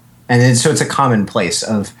unknowing. And then, so it's a commonplace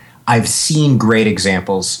of, I've seen great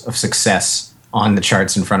examples of success on the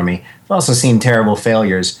charts in front of me. I've also seen terrible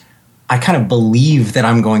failures. I kind of believe that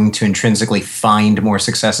I'm going to intrinsically find more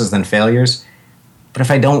successes than failures. But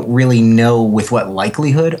if I don't really know with what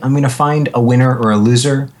likelihood I'm going to find a winner or a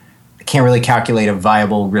loser, I can't really calculate a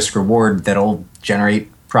viable risk reward that'll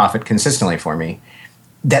generate profit consistently for me.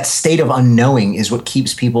 That state of unknowing is what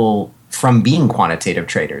keeps people from being quantitative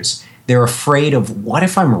traders. They're afraid of, what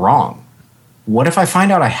if I'm wrong? What if I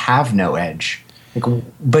find out I have no edge?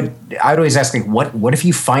 But I'd always ask, what if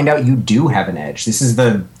you find out you do have an edge? This is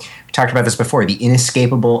we talked about this before, the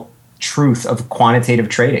inescapable truth of quantitative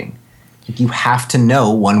trading. You have to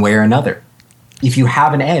know one way or another. If you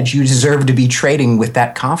have an edge, you deserve to be trading with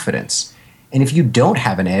that confidence. And if you don't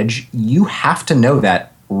have an edge, you have to know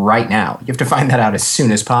that right now. You have to find that out as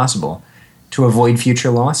soon as possible to avoid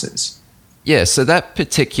future losses. Yeah, so that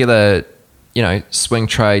particular, swing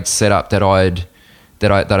trade setup that I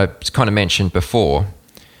kind of mentioned before,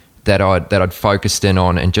 that I'd focused in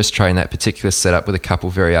on and just trading that particular setup with a couple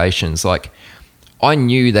variations, like I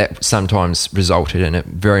knew that sometimes resulted in a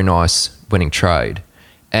very nice winning trade,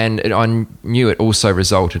 and I knew it also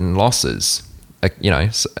resulted in losses,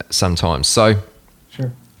 sometimes. So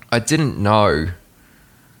sure. I didn't know.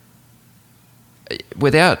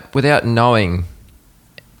 Without knowing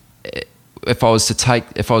if I was to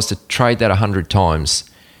trade that 100 times,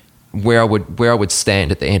 where I would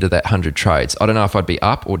stand at the end of that 100 trades. I don't know if I'd be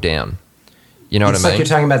up or down. You know what I mean? It's like you're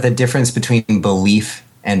talking about the difference between belief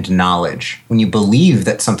and knowledge. When you believe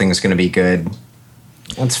that something is going to be good,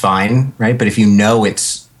 that's fine, right? But if you know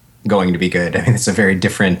it's going to be good, I mean, it's a very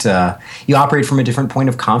different. You operate from a different point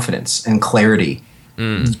of confidence and clarity.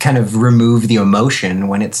 You kind of remove the emotion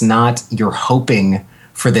when it's not you're hoping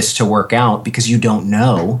for this to work out because you don't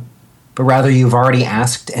know, but rather you've already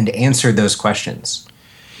asked and answered those questions.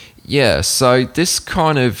 Yeah, so this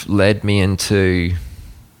kind of led me into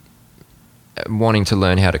wanting to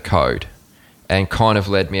learn how to code and kind of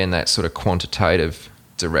led me in that sort of quantitative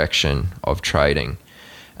direction of trading.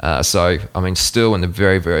 So, I mean, still in the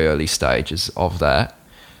very, very early stages of that.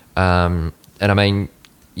 And I mean,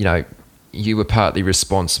 you were partly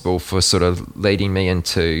responsible for sort of leading me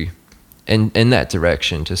into in that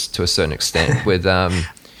direction just to a certain extent with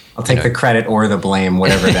I'll take the credit or the blame,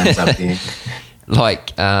 whatever it ends up being.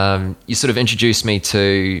 Like you sort of introduced me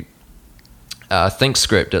to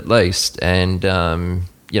ThinkScript at least, and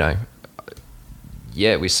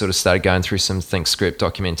we sort of started going through some ThinkScript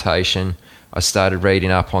documentation. I started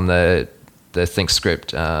reading up on the the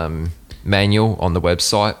ThinkScript manual on the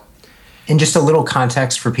website. And just a little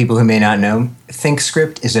context for people who may not know,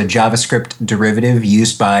 ThinkScript is a JavaScript derivative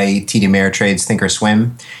used by TD Ameritrade's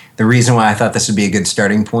Thinkorswim. The reason why I thought this would be a good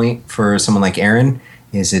starting point for someone like Aaron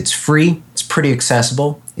is it's free, it's pretty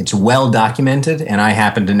accessible, it's well documented, and I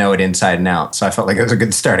happen to know it inside and out. So I felt like it was a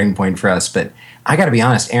good starting point for us. But I got to be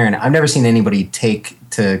honest, Aaron, I've never seen anybody take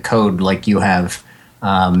to code like you have.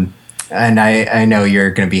 And I know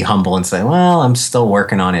you're going to be humble and say, well, I'm still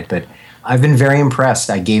working on it, but I've been very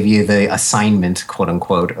impressed. I gave you the assignment, quote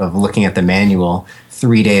unquote, of looking at the manual.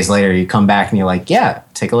 3 days later, you come back and you're like, yeah,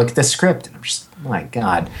 take a look at this script. And I'm just, oh my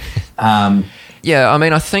God. Yeah, I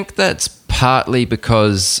mean, I think that's partly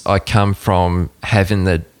because I come from having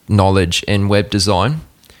the knowledge in web design.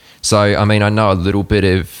 So, I mean, I know a little bit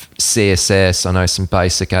of CSS, I know some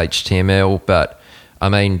basic HTML, but I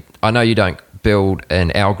mean, I know you don't build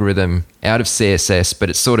an algorithm out of CSS, but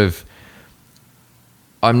it's sort of,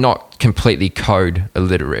 I'm not completely code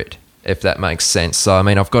illiterate, if that makes sense. So, I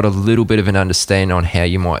mean, I've got a little bit of an understanding on how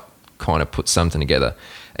you might kind of put something together.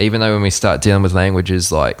 Even though when we start dealing with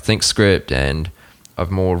languages like ThinkScript, and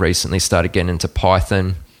I've more recently started getting into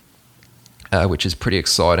Python, which is pretty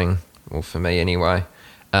exciting, well, for me anyway.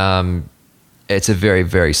 It's a very,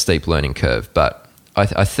 very steep learning curve, but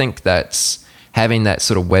I think that's having that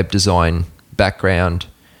sort of web design background.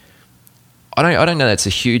 I don't know that's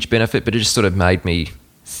a huge benefit, but it just sort of made me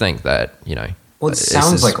think that, you know. Well, it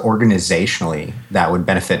sounds like organizationally that would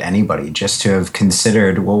benefit anybody, just to have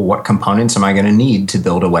considered, well, what components am I going to need to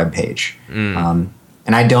build a web page?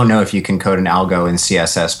 And I don't know if you can code an algo in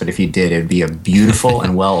CSS, but if you did, it would be a beautiful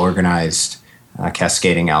and well-organized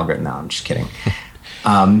cascading algorithm. No, I'm just kidding.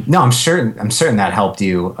 No, I'm certain that helped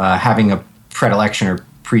you. Having a predilection or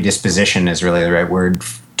predisposition is really the right word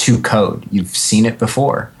to code. You've seen it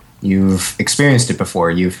before. You've experienced it before.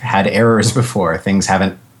 You've had errors before. Things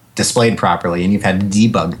haven't displayed properly, and you've had to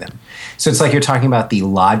debug them. So it's like you're talking about the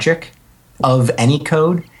logic of any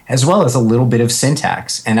code as well as a little bit of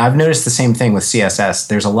syntax. And I've noticed the same thing with CSS.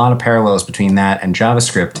 There's a lot of parallels between that and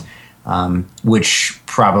JavaScript, which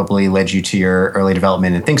probably led you to your early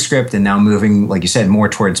development in ThinkScript and now moving, like you said, more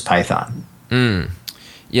towards Python.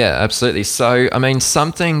 Yeah, absolutely. So, I mean,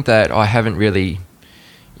 something that I haven't really,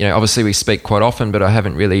 you know, obviously we speak quite often, but I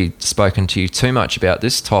haven't really spoken to you too much about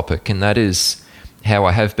this topic, and that is how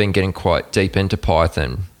I have been getting quite deep into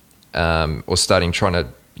Python, or trying to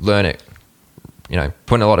learn it, you know,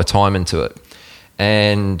 putting a lot of time into it.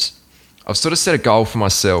 And I've sort of set a goal for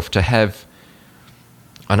myself to have,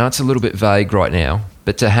 I know it's a little bit vague right now,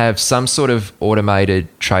 but to have some sort of automated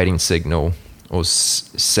trading signal or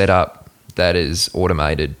setup that is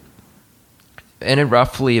automated in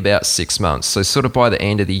roughly about 6 months. So sort of by the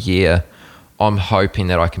end of the year, I'm hoping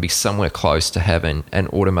that I can be somewhere close to having an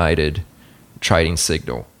automated trading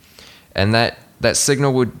signal. And that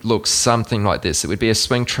signal would look something like this. It would be a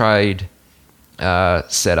swing trade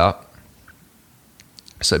setup.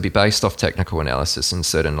 So it'd be based off technical analysis and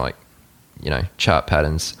certain, like, you know, chart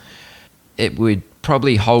patterns. It would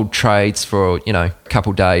probably hold trades for, you know, a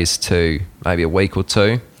couple days to maybe a week or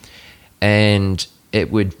two. And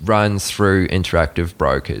it would run through interactive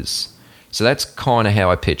brokers. So that's kind of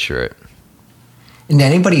how I picture it. And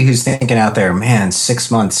anybody who's thinking out there, man,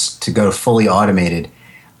 6 months to go fully automated,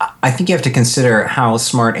 I think you have to consider how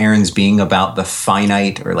smart Aaron's being about the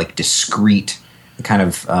finite or like discrete kind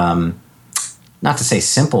of, not to say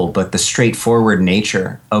simple, but the straightforward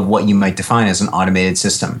nature of what you might define as an automated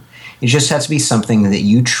system. It just has to be something that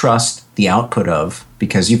you trust the output of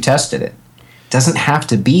because you've tested it. It doesn't have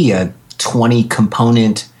to be a 20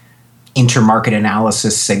 component intermarket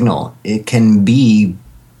analysis signal. It can be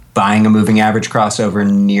buying a moving average crossover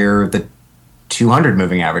near the 200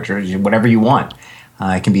 moving average or whatever you want.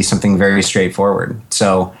 It can be something very straightforward.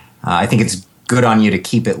 So I think it's good on you to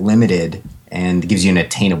keep it limited and gives you an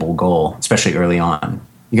attainable goal, especially early on.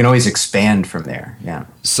 You can always expand from there. Yeah.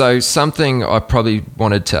 So something I probably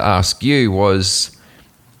wanted to ask you was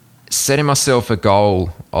setting myself a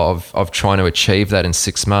goal of trying to achieve that in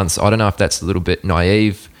 6 months. I don't know if that's a little bit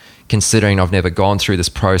naive, considering I've never gone through this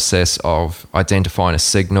process of identifying a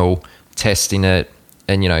signal, testing it,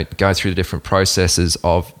 and, you know, go through the different processes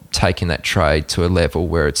of taking that trade to a level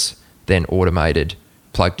where it's then automated,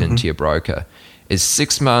 plugged into your broker. Is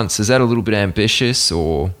 6 months, is that a little bit ambitious,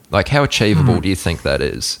 or like how achievable do you think that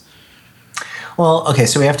is? Well, okay,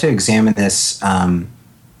 so we have to examine this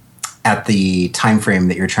at the time frame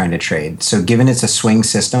that you're trying to trade. So given it's a swing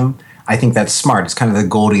system, I think that's smart. It's kind of the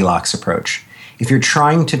Goldilocks approach. If you're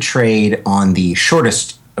trying to trade on the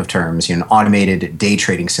shortest of terms, an automated day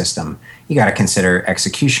trading system, you got to consider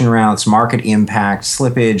execution routes, market impact,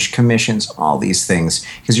 slippage, commissions, all these things,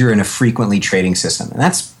 because you're in a frequently trading system. And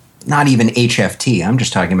that's not even HFT. I'm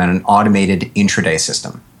just talking about an automated intraday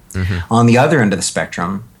system. Mm-hmm. On the other end of the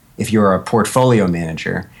spectrum, if you're a portfolio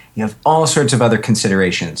manager, you have all sorts of other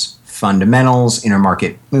considerations, fundamentals,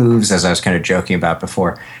 intermarket moves, as I was kind of joking about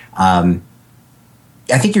before.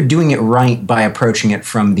 I think you're doing it right by approaching it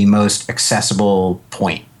from the most accessible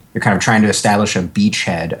point. You're kind of trying to establish a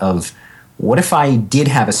beachhead of, what if I did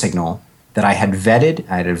have a signal that I had vetted,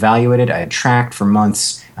 I had evaluated, I had tracked for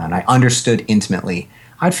months, and I understood intimately?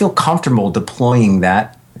 I'd feel comfortable deploying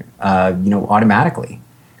that, automatically.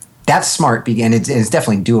 That's smart, and it's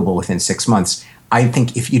definitely doable within 6 months. I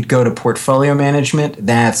think if you'd go to portfolio management,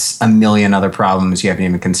 that's a million other problems you haven't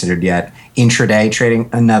even considered yet. Intraday trading,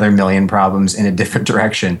 another million problems in a different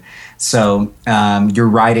direction. So you're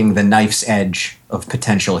riding the knife's edge of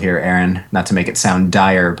potential here, Aaron. Not to make it sound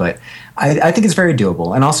dire, but I think it's very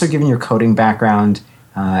doable. And also, given your coding background,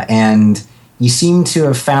 and you seem to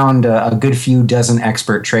have found a good few dozen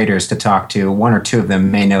expert traders to talk to. One or two of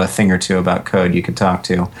them may know a thing or two about code you could talk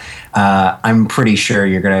to. I'm pretty sure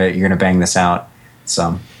you're gonna bang this out.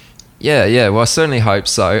 So, yeah. Well, I certainly hope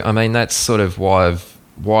so. I mean, that's sort of why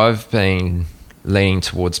I've been leaning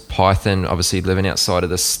towards Python. Obviously, living outside of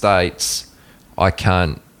the States, I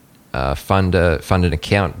can't fund an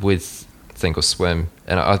account with Thinkorswim,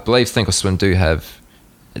 and I believe Thinkorswim do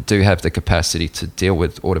have the capacity to deal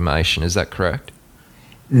with automation. Is that correct?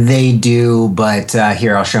 They do, but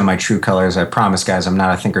here I'll show my true colors. I promise, guys, I'm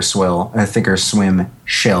not a Thinkorswim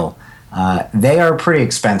shill. They are pretty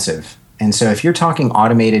expensive. And so if you're talking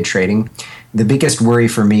automated trading, the biggest worry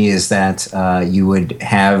for me is that you would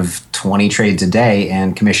have 20 trades a day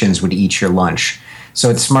and commissions would eat your lunch.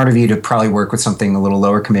 So it's smart of you to probably work with something a little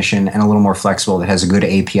lower commission and a little more flexible that has a good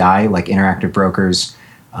API, like Interactive Brokers.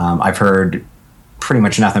 I've heard pretty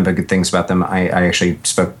much nothing but good things about them. I actually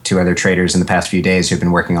spoke to other traders in the past few days who've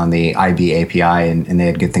been working on the IB API, and they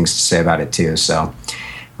had good things to say about it too. So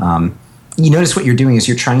you notice what you're doing is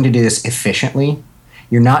you're trying to do this efficiently.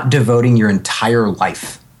 You're not devoting your entire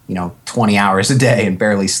life, 20 hours a day and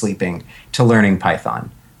barely sleeping, to learning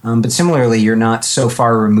Python. But similarly, you're not so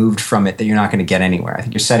far removed from it that you're not going to get anywhere. I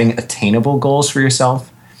think you're setting attainable goals for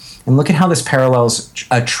yourself. And look at how this parallels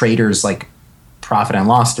a trader's profit and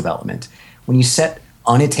loss development. When you set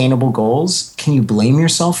unattainable goals, can you blame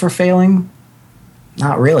yourself for failing?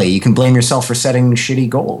 Not really. You can blame yourself for setting shitty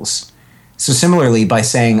goals. So similarly, by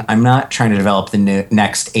saying, I'm not trying to develop the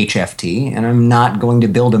next HFT, and I'm not going to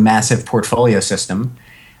build a massive portfolio system,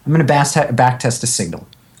 I'm going to backtest a signal.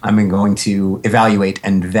 I'm going to evaluate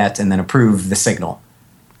and vet and then approve the signal.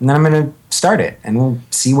 And then I'm going to start it, and we'll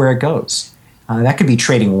see where it goes. That could be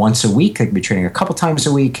trading once a week. It could be trading a couple times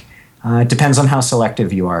a week. It depends on how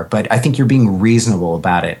selective you are, but I think you're being reasonable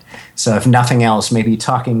about it. So if nothing else, maybe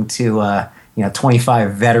talking to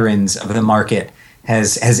 25 veterans of the market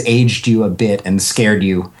has aged you a bit and scared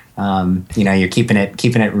you. You're keeping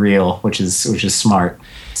it real, which is smart.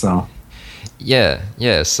 So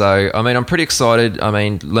yeah. So I mean, I'm pretty excited. I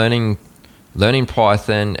mean, learning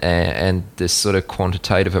Python and this sort of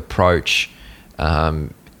quantitative approach,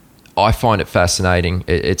 I find it fascinating.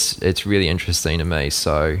 It's really interesting to me.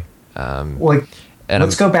 So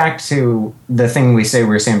let's go back to the thing we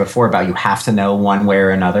were saying before about you have to know one way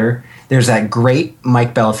or another. There's that great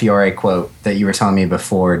Mike Bellafiore quote that you were telling me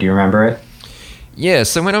before. Do you remember it? Yeah,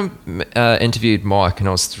 so when I interviewed Mike, and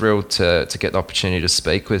I was thrilled to get the opportunity to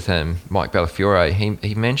speak with him, Mike Bellafiore,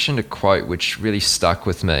 he mentioned a quote which really stuck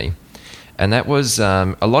with me. And that was,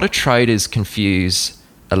 a lot of traders confuse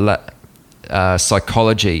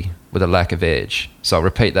psychology with a lack of edge. So I'll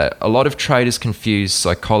repeat that. A lot of traders confuse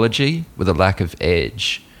psychology with a lack of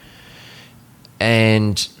edge.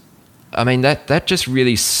 And I mean, that just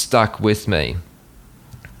really stuck with me.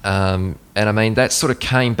 And I mean, that sort of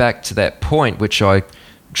came back to that point, which I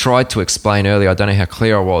tried to explain earlier. I don't know how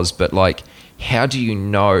clear I was, but how do you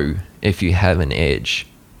know if you have an edge?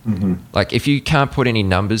 Mm-hmm. If you can't put any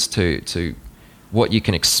numbers to what you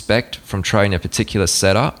can expect from trading a particular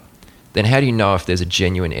setup, then how do you know if there's a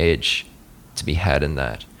genuine edge to be had in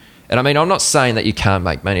that? And I mean, I'm not saying that you can't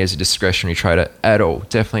make money as a discretionary trader at all.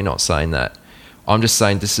 Definitely not saying that. I'm just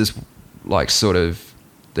saying this is sort of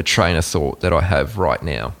the train of thought that I have right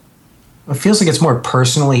now. It feels like it's more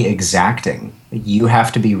personally exacting. You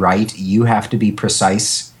have to be right. You have to be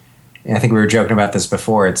precise. And I think we were joking about this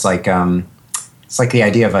before. It's like the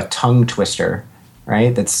idea of a tongue twister,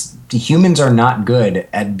 right? Humans are not good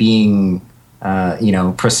at being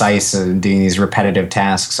precise and doing these repetitive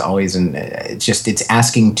tasks always, and it's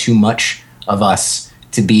asking too much of us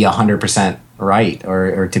to be 100% right,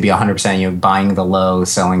 or to be 100%, buying the low,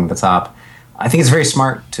 selling the top. I think it's very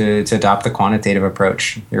smart to adopt the quantitative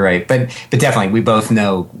approach. You're right, but definitely, we both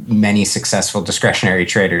know many successful discretionary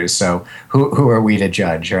traders. So who are we to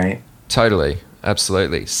judge, right? Totally,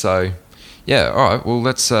 absolutely. So, yeah, all right. Well,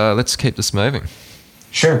 let's keep this moving.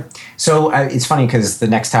 Sure. So it's funny because the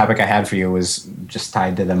next topic I had for you was just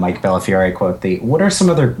tied to the Mike Bellafiore quote. What are some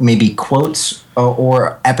other maybe quotes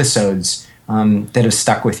or episodes that have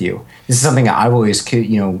stuck with you? This is something I always,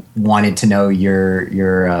 wanted to know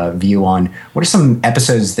your view on. What are some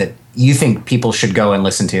episodes that you think people should go and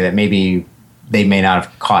listen to that maybe they may not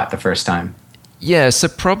have caught the first time? Yeah, so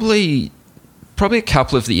probably a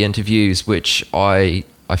couple of the interviews which I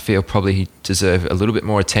feel probably deserve a little bit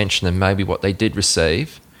more attention than maybe what they did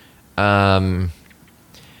receive would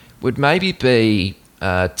maybe be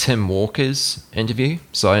Tim Walker's interview.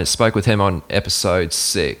 So I spoke with him on episode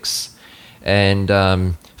 6. And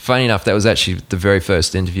funny enough, that was actually the very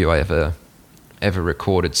first interview I ever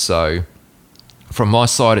recorded. So from my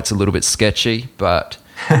side, it's a little bit sketchy, but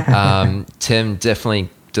Tim definitely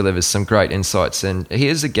delivers some great insights. And he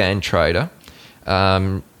is a gain trader.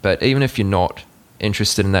 But even if you're not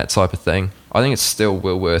interested in that type of thing, I think it's still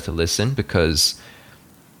well worth a listen, because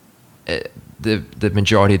the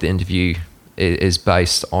majority of the interview is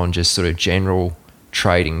based on just sort of general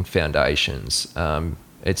trading foundations.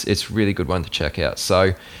 It's a really good one to check out.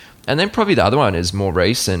 So, and then probably the other one is more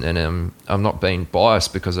recent, and I'm not being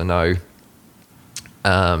biased because I know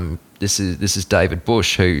this is David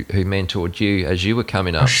Bush who mentored you as you were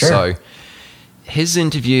coming up. Oh, sure. So his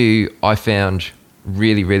interview I found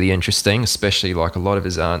really, really interesting, especially like a lot of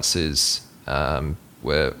his answers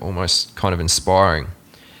were almost kind of inspiring,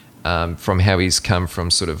 from how he's come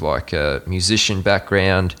from sort of like a musician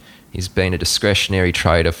background. He's been a discretionary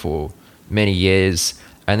trader for many years,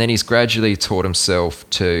 and then he's gradually taught himself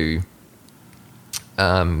to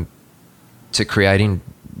creating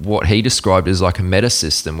what he described as like a meta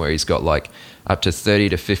system, where he's got like up to 30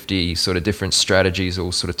 to 50 sort of different strategies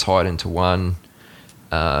all sort of tied into one,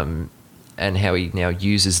 and how he now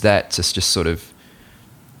uses that to just sort of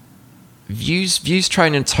views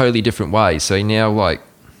trading in a totally different way. So he now like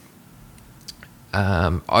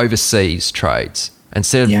oversees trades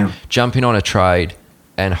instead of jumping on a trade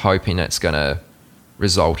and hoping that's going to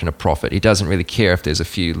result in a profit. He doesn't really care if there's a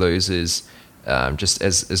few losers, just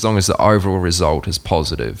as long as the overall result is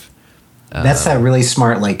positive. That's that really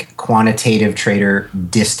smart, like, quantitative trader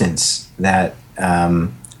distance that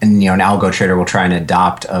an algo trader will try and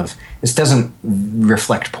adopt. Of this doesn't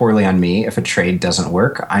reflect poorly on me if a trade doesn't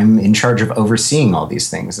work. I'm in charge of overseeing all these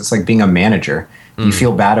things. It's like being a manager. You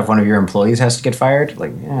feel bad if one of your employees has to get fired.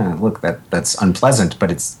 Like, yeah, look, that's unpleasant,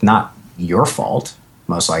 but it's not your fault,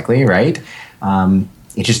 most likely, right?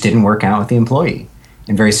 It just didn't work out with the employee.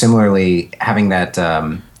 And very similarly, having that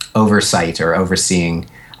oversight or overseeing.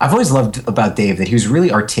 I've always loved about Dave that he was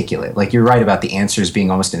really articulate. Like, you're right about the answers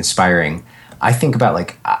being almost inspiring. I think about,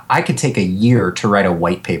 like, I could take a year to write a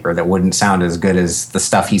white paper that wouldn't sound as good as the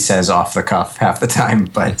stuff he says off the cuff half the time.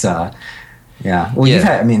 But yeah. Well,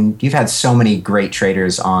 you've had so many great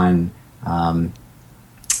traders on.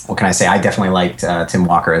 What can I say? I definitely liked Tim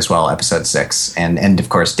Walker as well, episode 6, and of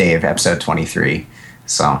course Dave, episode 23.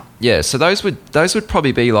 So yeah, so those would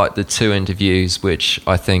probably be like the two interviews which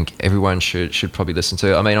I think everyone should probably listen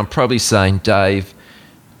to. I mean, I'm probably saying Dave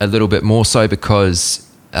a little bit more so because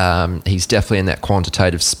he's definitely in that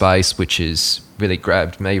quantitative space, which has really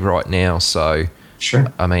grabbed me right now. So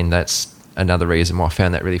sure. I mean, that's another reason why I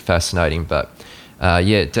found that really fascinating. But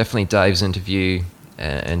yeah, definitely Dave's interview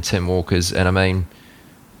and Tim Walker's. And I mean,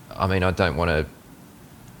 I don't want to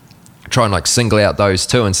try and like single out those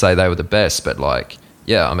two and say they were the best, but like,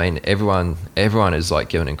 yeah, I mean, everyone is like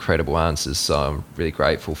given incredible answers. So I'm really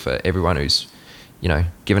grateful for everyone who's,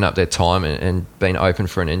 given up their time and been open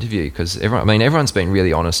for an interview, because everyone's been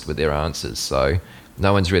really honest with their answers. So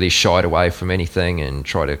no one's really shied away from anything and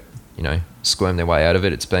tried to, squirm their way out of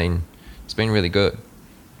it. It's been really good.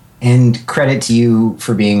 And credit to you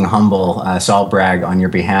for being humble. So I'll brag on your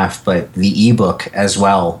behalf, but the ebook as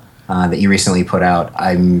well that you recently put out,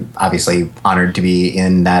 I'm obviously honored to be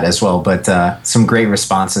in that as well. But some great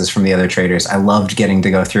responses from the other traders. I loved getting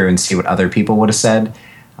to go through and see what other people would have said.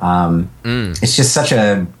 It's just such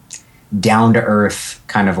a down-to-earth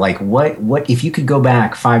kind of like, what if you could go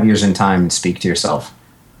back 5 years in time and speak to yourself?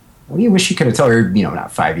 What do you wish you could have told her?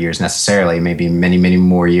 Not 5 years necessarily, maybe many, many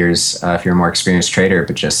more years if you're a more experienced trader.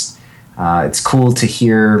 But just it's cool to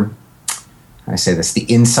hear, I say this, the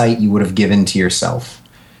insight you would have given to yourself.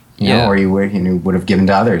 or you would have given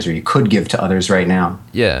to others, or you could give to others right now.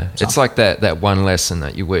 Yeah, so. It's like that one lesson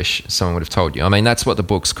that you wish someone would have told you. I mean, that's what the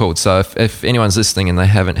book's called. So if anyone's listening and they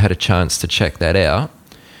haven't had a chance to check that out,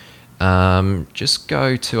 just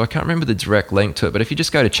go to, I can't remember the direct link to it, but if you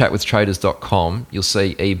just go to chatwithtraders.com, you'll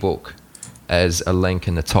see ebook as a link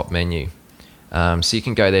in the top menu. So you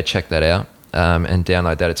can go there, check that out, and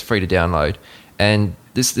download that. It's free to download. And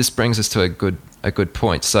this brings us to a good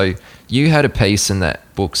point. So you had a piece in that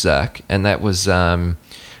book, Zach, and that was the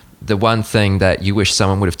one thing that you wish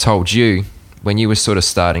someone would have told you when you were sort of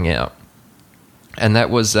starting out. And that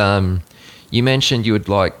was, you mentioned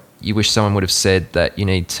you wish someone would have said that you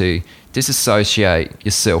need to disassociate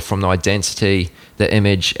yourself from the identity, the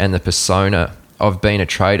image, and the persona of being a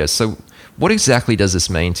trader. So what exactly does this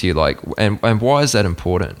mean to you? And why is that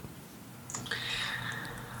important?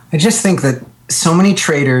 I just think that so many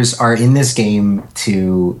traders are in this game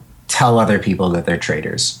to tell other people that they're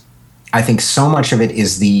traders. I think so much of it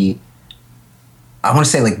is I want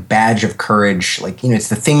to say badge of courage. It's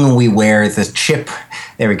the thing we wear, the chip.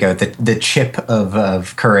 There we go. The chip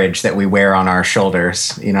of courage that we wear on our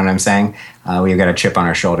shoulders. You know what I'm saying? We've got a chip on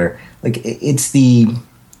our shoulder. It's the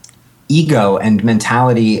ego and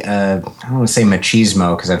mentality. I don't want to say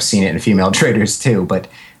machismo because I've seen it in female traders too, but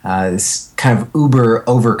this kind of uber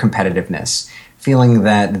over competitiveness, feeling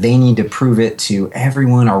that they need to prove it to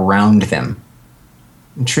everyone around them.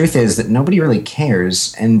 The truth is that nobody really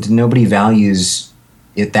cares and nobody values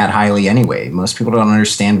it that highly anyway. Most people don't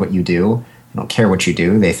understand what you do. They don't care what you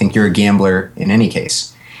do. They think you're a gambler in any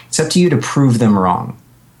case. It's up to you to prove them wrong.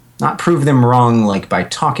 Not prove them wrong by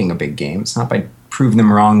talking a big game. It's not by prove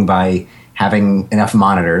them wrong by having enough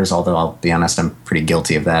monitors, although I'll be honest, I'm pretty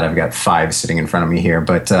guilty of that. I've got 5 sitting in front of me here.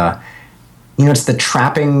 But, it's the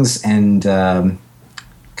trappings and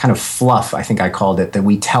kind of fluff, I think I called it, that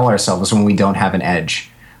we tell ourselves when we don't have an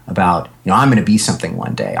edge about, I'm going to be something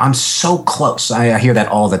one day. I'm so close. I hear that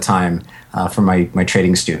all the time from my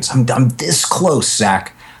trading students. I'm this close,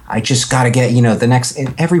 Zach. I just got to get, the next.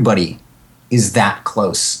 And everybody is that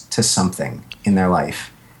close to something in their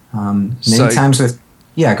life. Many times with,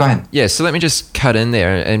 yeah, go ahead. Yeah, so let me just cut in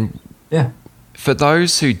there. And yeah, for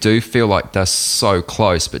those who do feel like they're so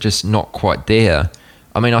close but just not quite there,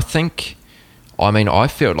 I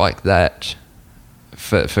felt like that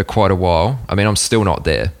for quite a while. I'm still not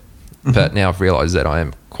there, but now I've realized that I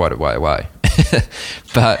am quite a way away.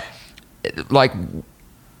 But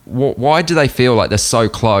why do they feel like they're so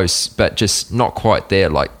close but just not quite there?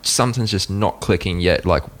 Something's just not clicking yet.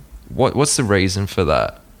 What's the reason for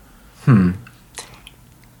that?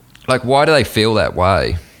 Why do they feel that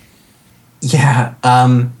way? Yeah.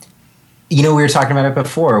 We were talking about it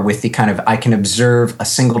before with the kind of, I can observe a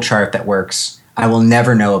single chart that works. I will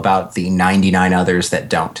never know about the 99 others that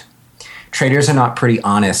don't. Traders are not pretty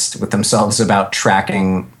honest with themselves about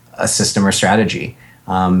tracking a system or strategy.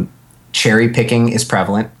 Cherry picking is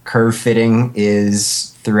prevalent. Curve fitting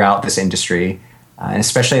is throughout this industry, and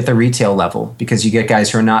especially at the retail level, because you get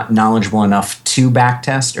guys who are not knowledgeable enough to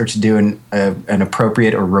backtest or to do an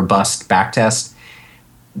appropriate or robust backtest.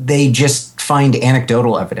 They just find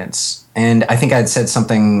anecdotal evidence. And I think I'd said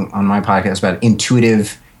something on my podcast about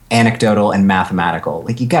intuitive, anecdotal, and mathematical.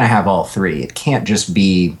 You got to have all three. It can't just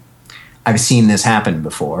be, I've seen this happen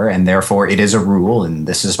before, and therefore it is a rule, and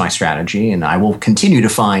this is my strategy, and I will continue to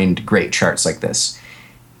find great charts like this.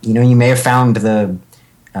 You may have found the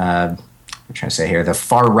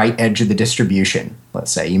far right edge of the distribution,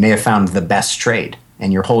 let's say. You may have found the best trade,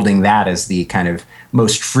 and you're holding that as the kind of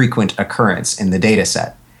most frequent occurrence in the data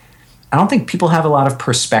set. I don't think people have a lot of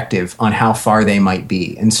perspective on how far they might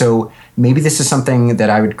be. And so maybe this is something that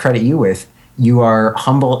I would credit you with. You are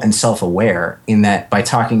humble and self-aware in that by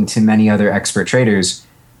talking to many other expert traders,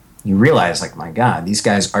 you realize, my God, these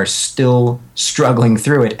guys are still struggling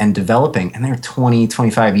through it and developing, and they're 20,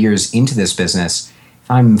 25 years into this business.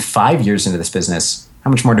 If I'm 5 years into this business,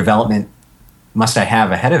 how much more development must I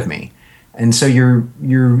have ahead of me? And so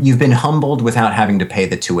you've been humbled without having to pay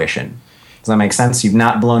the tuition. Does that make sense? You've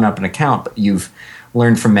not blown up an account, but you've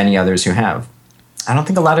learned from many others who have. I don't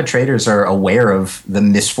think a lot of traders are aware of the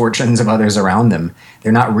misfortunes of others around them.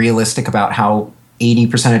 They're not realistic about how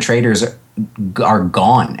 80% of traders are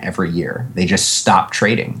gone every year. They just stop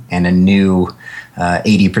trading, and a new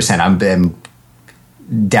 80%. I'm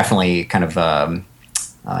definitely kind of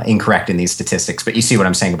incorrect in these statistics, but you see what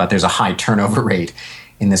I'm saying about there's a high turnover rate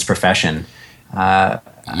in this profession. I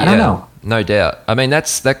don't know. No doubt.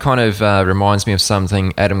 That kind of reminds me of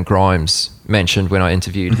something Adam Grimes mentioned when I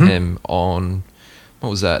interviewed him on,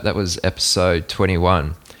 what was that? That was episode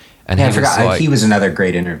 21. And I forgot. He was another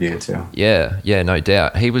great interview too. Yeah, no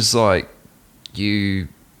doubt. He was like, you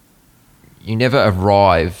you never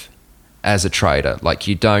arrive as a trader. Like,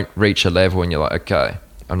 you don't reach a level and you're like, okay,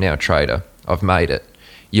 I'm now a trader. I've made it.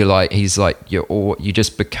 You're like, he's like, you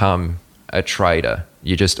just become a trader.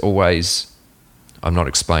 You just always, I'm not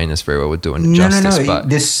explaining this very well with doing justice, but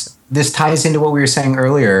this ties into what we were saying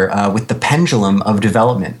earlier with the pendulum of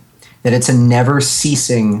development, that it's a never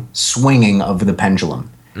ceasing swinging of the pendulum.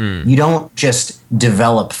 You don't just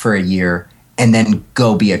develop for a year and then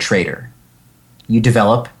go be a trader. You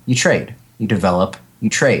develop, you trade. You develop, you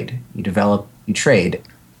trade. You develop, you trade.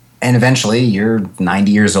 And eventually you're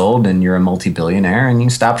 90 years old and you're a multi-billionaire and you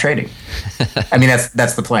stop trading. I mean,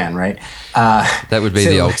 that's the plan, right? That would be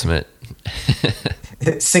the ultimate.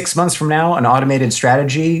 6 months from now, an automated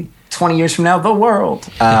strategy. 20 years from now, the world.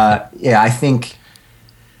 I think,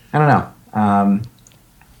 I don't know.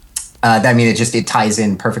 I mean, it ties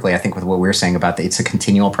in perfectly, I think, with what we're saying about it's a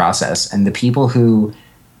continual process. And the people who,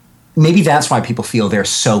 maybe that's why people feel they're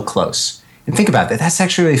so close. And think about that. That's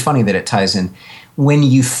actually really funny that it ties in. When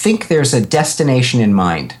you think there's a destination in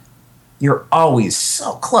mind, you're always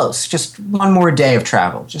so close. Just one more day of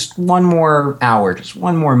travel, just one more hour, just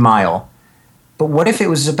one more mile. But what if it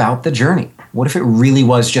was about the journey? What if it really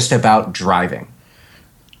was just about driving?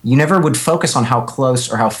 You never would focus on how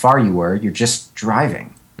close or how far you were. You're just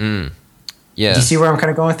driving. Yeah. Do you see where I'm kind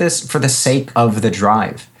of going with this? For the sake of the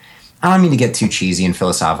drive. I don't mean to get too cheesy and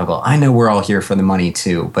philosophical. I know we're all here for the money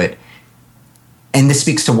too, and this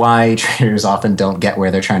speaks to why traders often don't get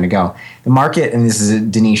where they're trying to go. The market, and this is a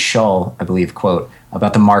Denise Shull, I believe, quote,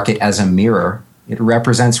 about the market as a mirror. It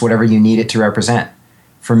represents whatever you need it to represent.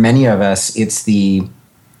 For many of us, it's the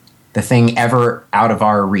thing ever out of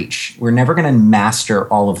our reach. We're never going to master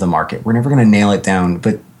all of the market. We're never going to nail it down.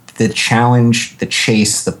 But the challenge, the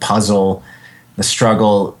chase, the puzzle, the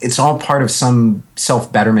struggle, it's all part of some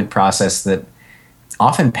self-betterment process that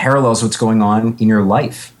often parallels what's going on in your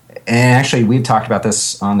life. And actually, we've talked about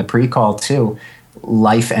this on the pre-call too,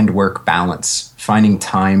 life and work balance, finding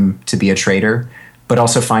time to be a trader, but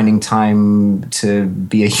also finding time to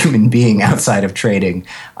be a human being outside of trading.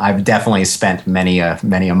 I've definitely spent many a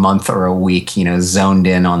month or a week, zoned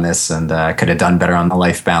in on this, and could have done better on the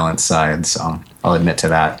life balance side. So I'll admit to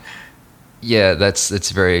that. Yeah,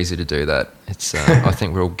 it's very easy to do that. It's I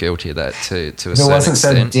think we're all guilty of that to a certain extent. It wasn't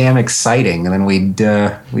so damn exciting, and then we'd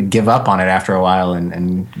give up on it after a while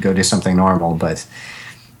and go do something normal. But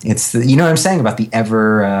it's you know what I'm saying about the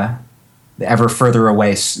ever further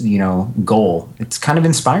away goal. It's kind of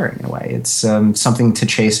inspiring in a way. It's something to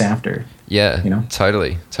chase after. Yeah,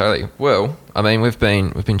 totally. Well, I mean, we've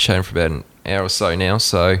been chatting for about an hour or so now,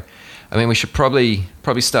 so I mean, we should probably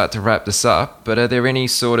start to wrap this up. But are there any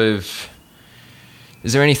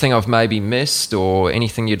is there anything I've maybe missed, or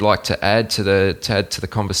anything you'd like to add to the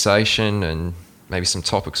conversation, and maybe some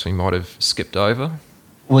topics we might have skipped over?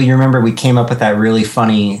 Well, you remember we came up with that really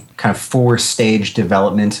funny kind of 4-stage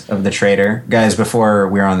development of the trader. Guys, before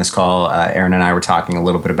we were on this call, Aaron and I were talking a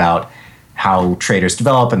little bit about how traders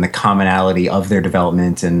develop and the commonality of their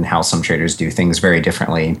development, and how some traders do things very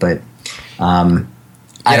differently. But I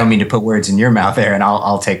don't mean to put words in your mouth, Aaron.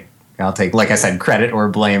 I'll take, like I said, credit or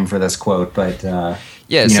blame for this quote. But go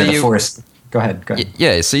ahead.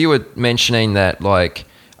 Yeah, so you were mentioning that, like,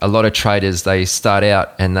 a lot of traders, they start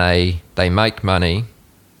out and they make money.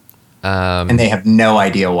 And they have no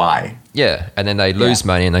idea why. Yeah, and then they lose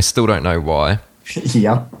money and they still don't know why.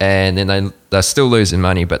 Yeah. And then they're still losing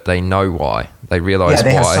money, but they know why. They realize why. Yeah,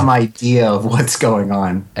 they have some idea of what's going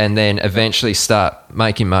on. And then eventually start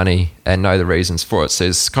making money and know the reasons for it. So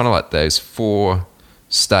it's kind of like those 4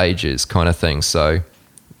 stages kind of thing. So do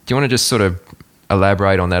you want to just sort of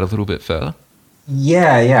elaborate on that a little bit further?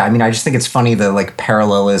 Yeah. I mean, I just think it's funny, the like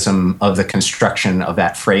parallelism of the construction of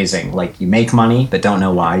that phrasing. Like, you make money, but don't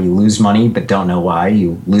know why. You lose money, but don't know why.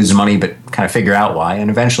 You lose money, but kind of figure out why. And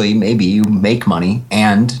eventually, maybe you make money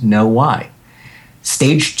and know why.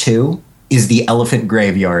 Stage 2 is the elephant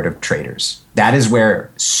graveyard of traders. That is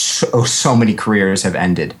where so many careers have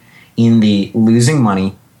ended, in the losing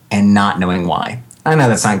money and not knowing why. I know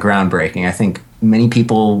that's not groundbreaking. I think many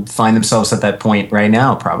people find themselves at that point right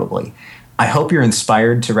now, probably. I hope you're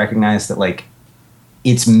inspired to recognize that, like,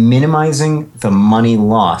 it's minimizing the money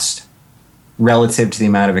lost relative to the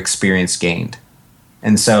amount of experience gained.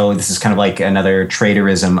 And so this is kind of like another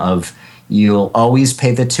traderism of, you'll always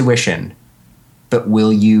pay the tuition, but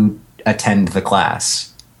will you attend the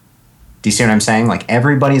class? Do you see what I'm saying? Like,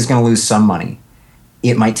 everybody's going to lose some money.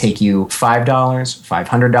 It might take you $5, $500,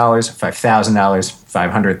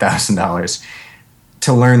 $5,000, $500,000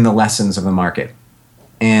 to learn the lessons of the market.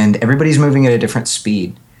 And everybody's moving at a different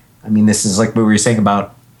speed. I mean, this is like what we were saying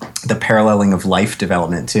about the paralleling of life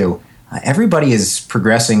development too. everybody is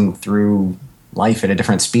progressing through life at a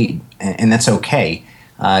different speed, and that's okay.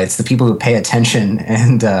 It's the people who pay attention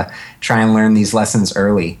and try and learn these lessons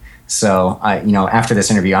early. So, after this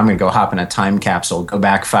interview, I'm going to go hop in a time capsule, go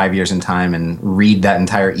back 5 years in time and read that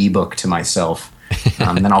entire ebook to myself.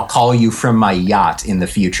 Then I'll call you from my yacht in the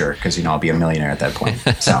future because, I'll be a millionaire at that point.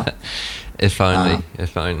 So, if only.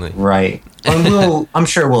 Right. And I'm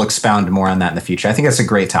sure we'll expound more on that in the future. I think that's a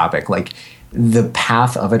great topic. Like the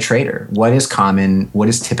path of a trader. What is common? What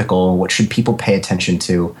is typical? What should people pay attention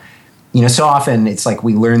to? So often it's like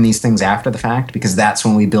we learn these things after the fact because that's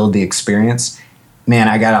when we build the experience. Man,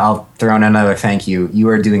 I'll throw in another thank you. You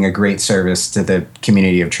are doing a great service to the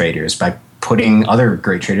community of traders by putting other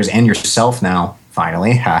great traders and yourself now,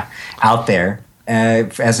 finally, out there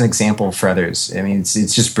as an example for others. I mean,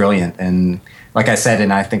 it's just brilliant. And like I said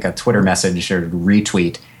in, I think, a Twitter message or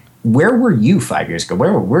retweet, where were you 5 years ago?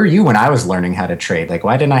 Where were you when I was learning how to trade? Like,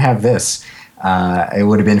 why didn't I have this? It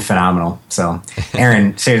would have been phenomenal. So,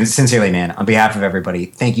 Aaron, sincerely, man, on behalf of everybody,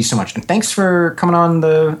 thank you so much, and thanks for coming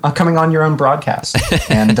on your own broadcast.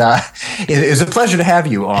 And it was a pleasure to have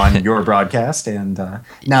you on your broadcast. And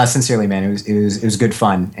no, sincerely, man, it was good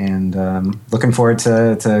fun, and looking forward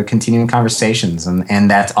to continuing conversations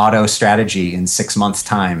and that auto strategy in 6 months'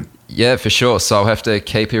 time. Yeah, for sure. So I'll have to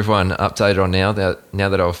keep everyone updated on now that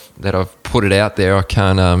I've put it out there. I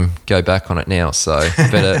can't go back on it now, so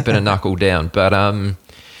better knuckle down. But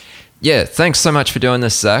yeah, thanks so much for doing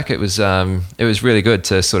this, Zach. It was really good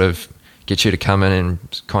to sort of get you to come in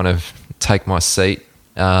and kind of take my seat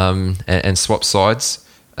and swap sides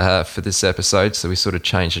for this episode. So we sort of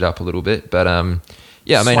changed it up a little bit. But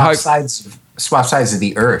yeah, I mean, swap sides of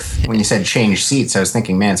the earth. When you said change seats, I was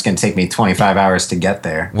thinking, man, it's going to take me 25 hours to get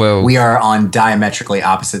there. Well, we are on diametrically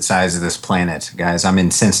opposite sides of this planet, guys. I'm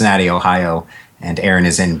in Cincinnati, Ohio, and Aaron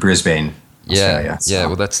is in Brisbane, Australia. Yeah.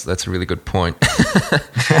 Well, that's a really good point.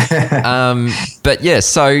 But yeah,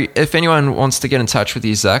 so if anyone wants to get in touch with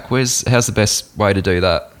you, Zach, how's the best way to do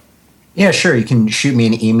that? Yeah, sure. You can shoot me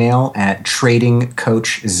an email at Trading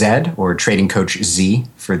Coach Z or Trading Coach Z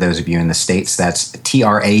for those of you in the States. That's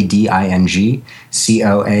TradingCoachZ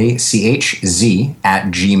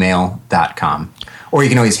 @gmail.com. Or you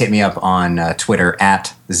can always hit me up on Twitter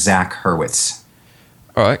at Zach Hurwitz.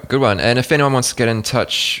 All right, good one. And if anyone wants to get in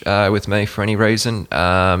touch with me for any reason,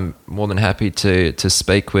 more than happy to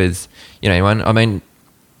speak with anyone. I mean,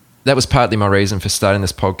 that was partly my reason for starting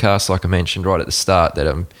this podcast, like I mentioned right at the start, that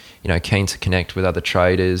I'm keen to connect with other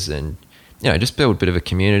traders and just build a bit of a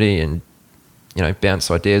community and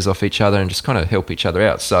bounce ideas off each other and just kind of help each other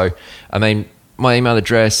out. So, I mean, my email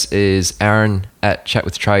address is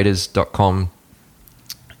aaron@chatwithtraders.com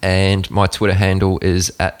and my Twitter handle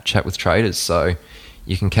is @chatwithtraders. So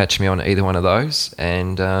you can catch me on either one of those.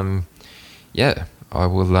 And yeah, I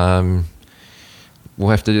will.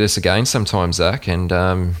 We'll have to do this again sometime, Zach, and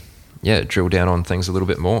drill down on things a little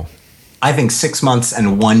bit more. I think 6 months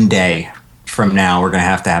and 1 day from now, we're going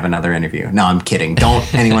to have another interview. No, I'm kidding. Don't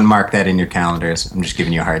anyone mark that in your calendars. I'm just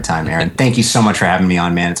giving you a hard time, Aaron. Thank you so much for having me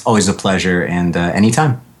on, man. It's always a pleasure, and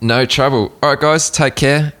anytime. No trouble. All right, guys, take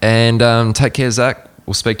care, and take care, Zach.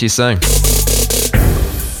 We'll speak to you soon.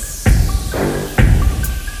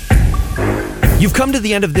 You've come to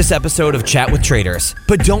the end of this episode of Chat with Traders,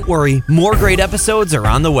 but don't worry, more great episodes are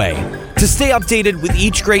on the way. To stay updated with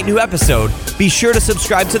each great new episode, be sure to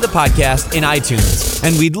subscribe to the podcast in iTunes,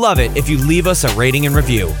 and we'd love it if you leave us a rating and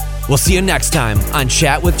review. We'll see you next time on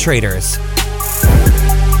Chat with Traders.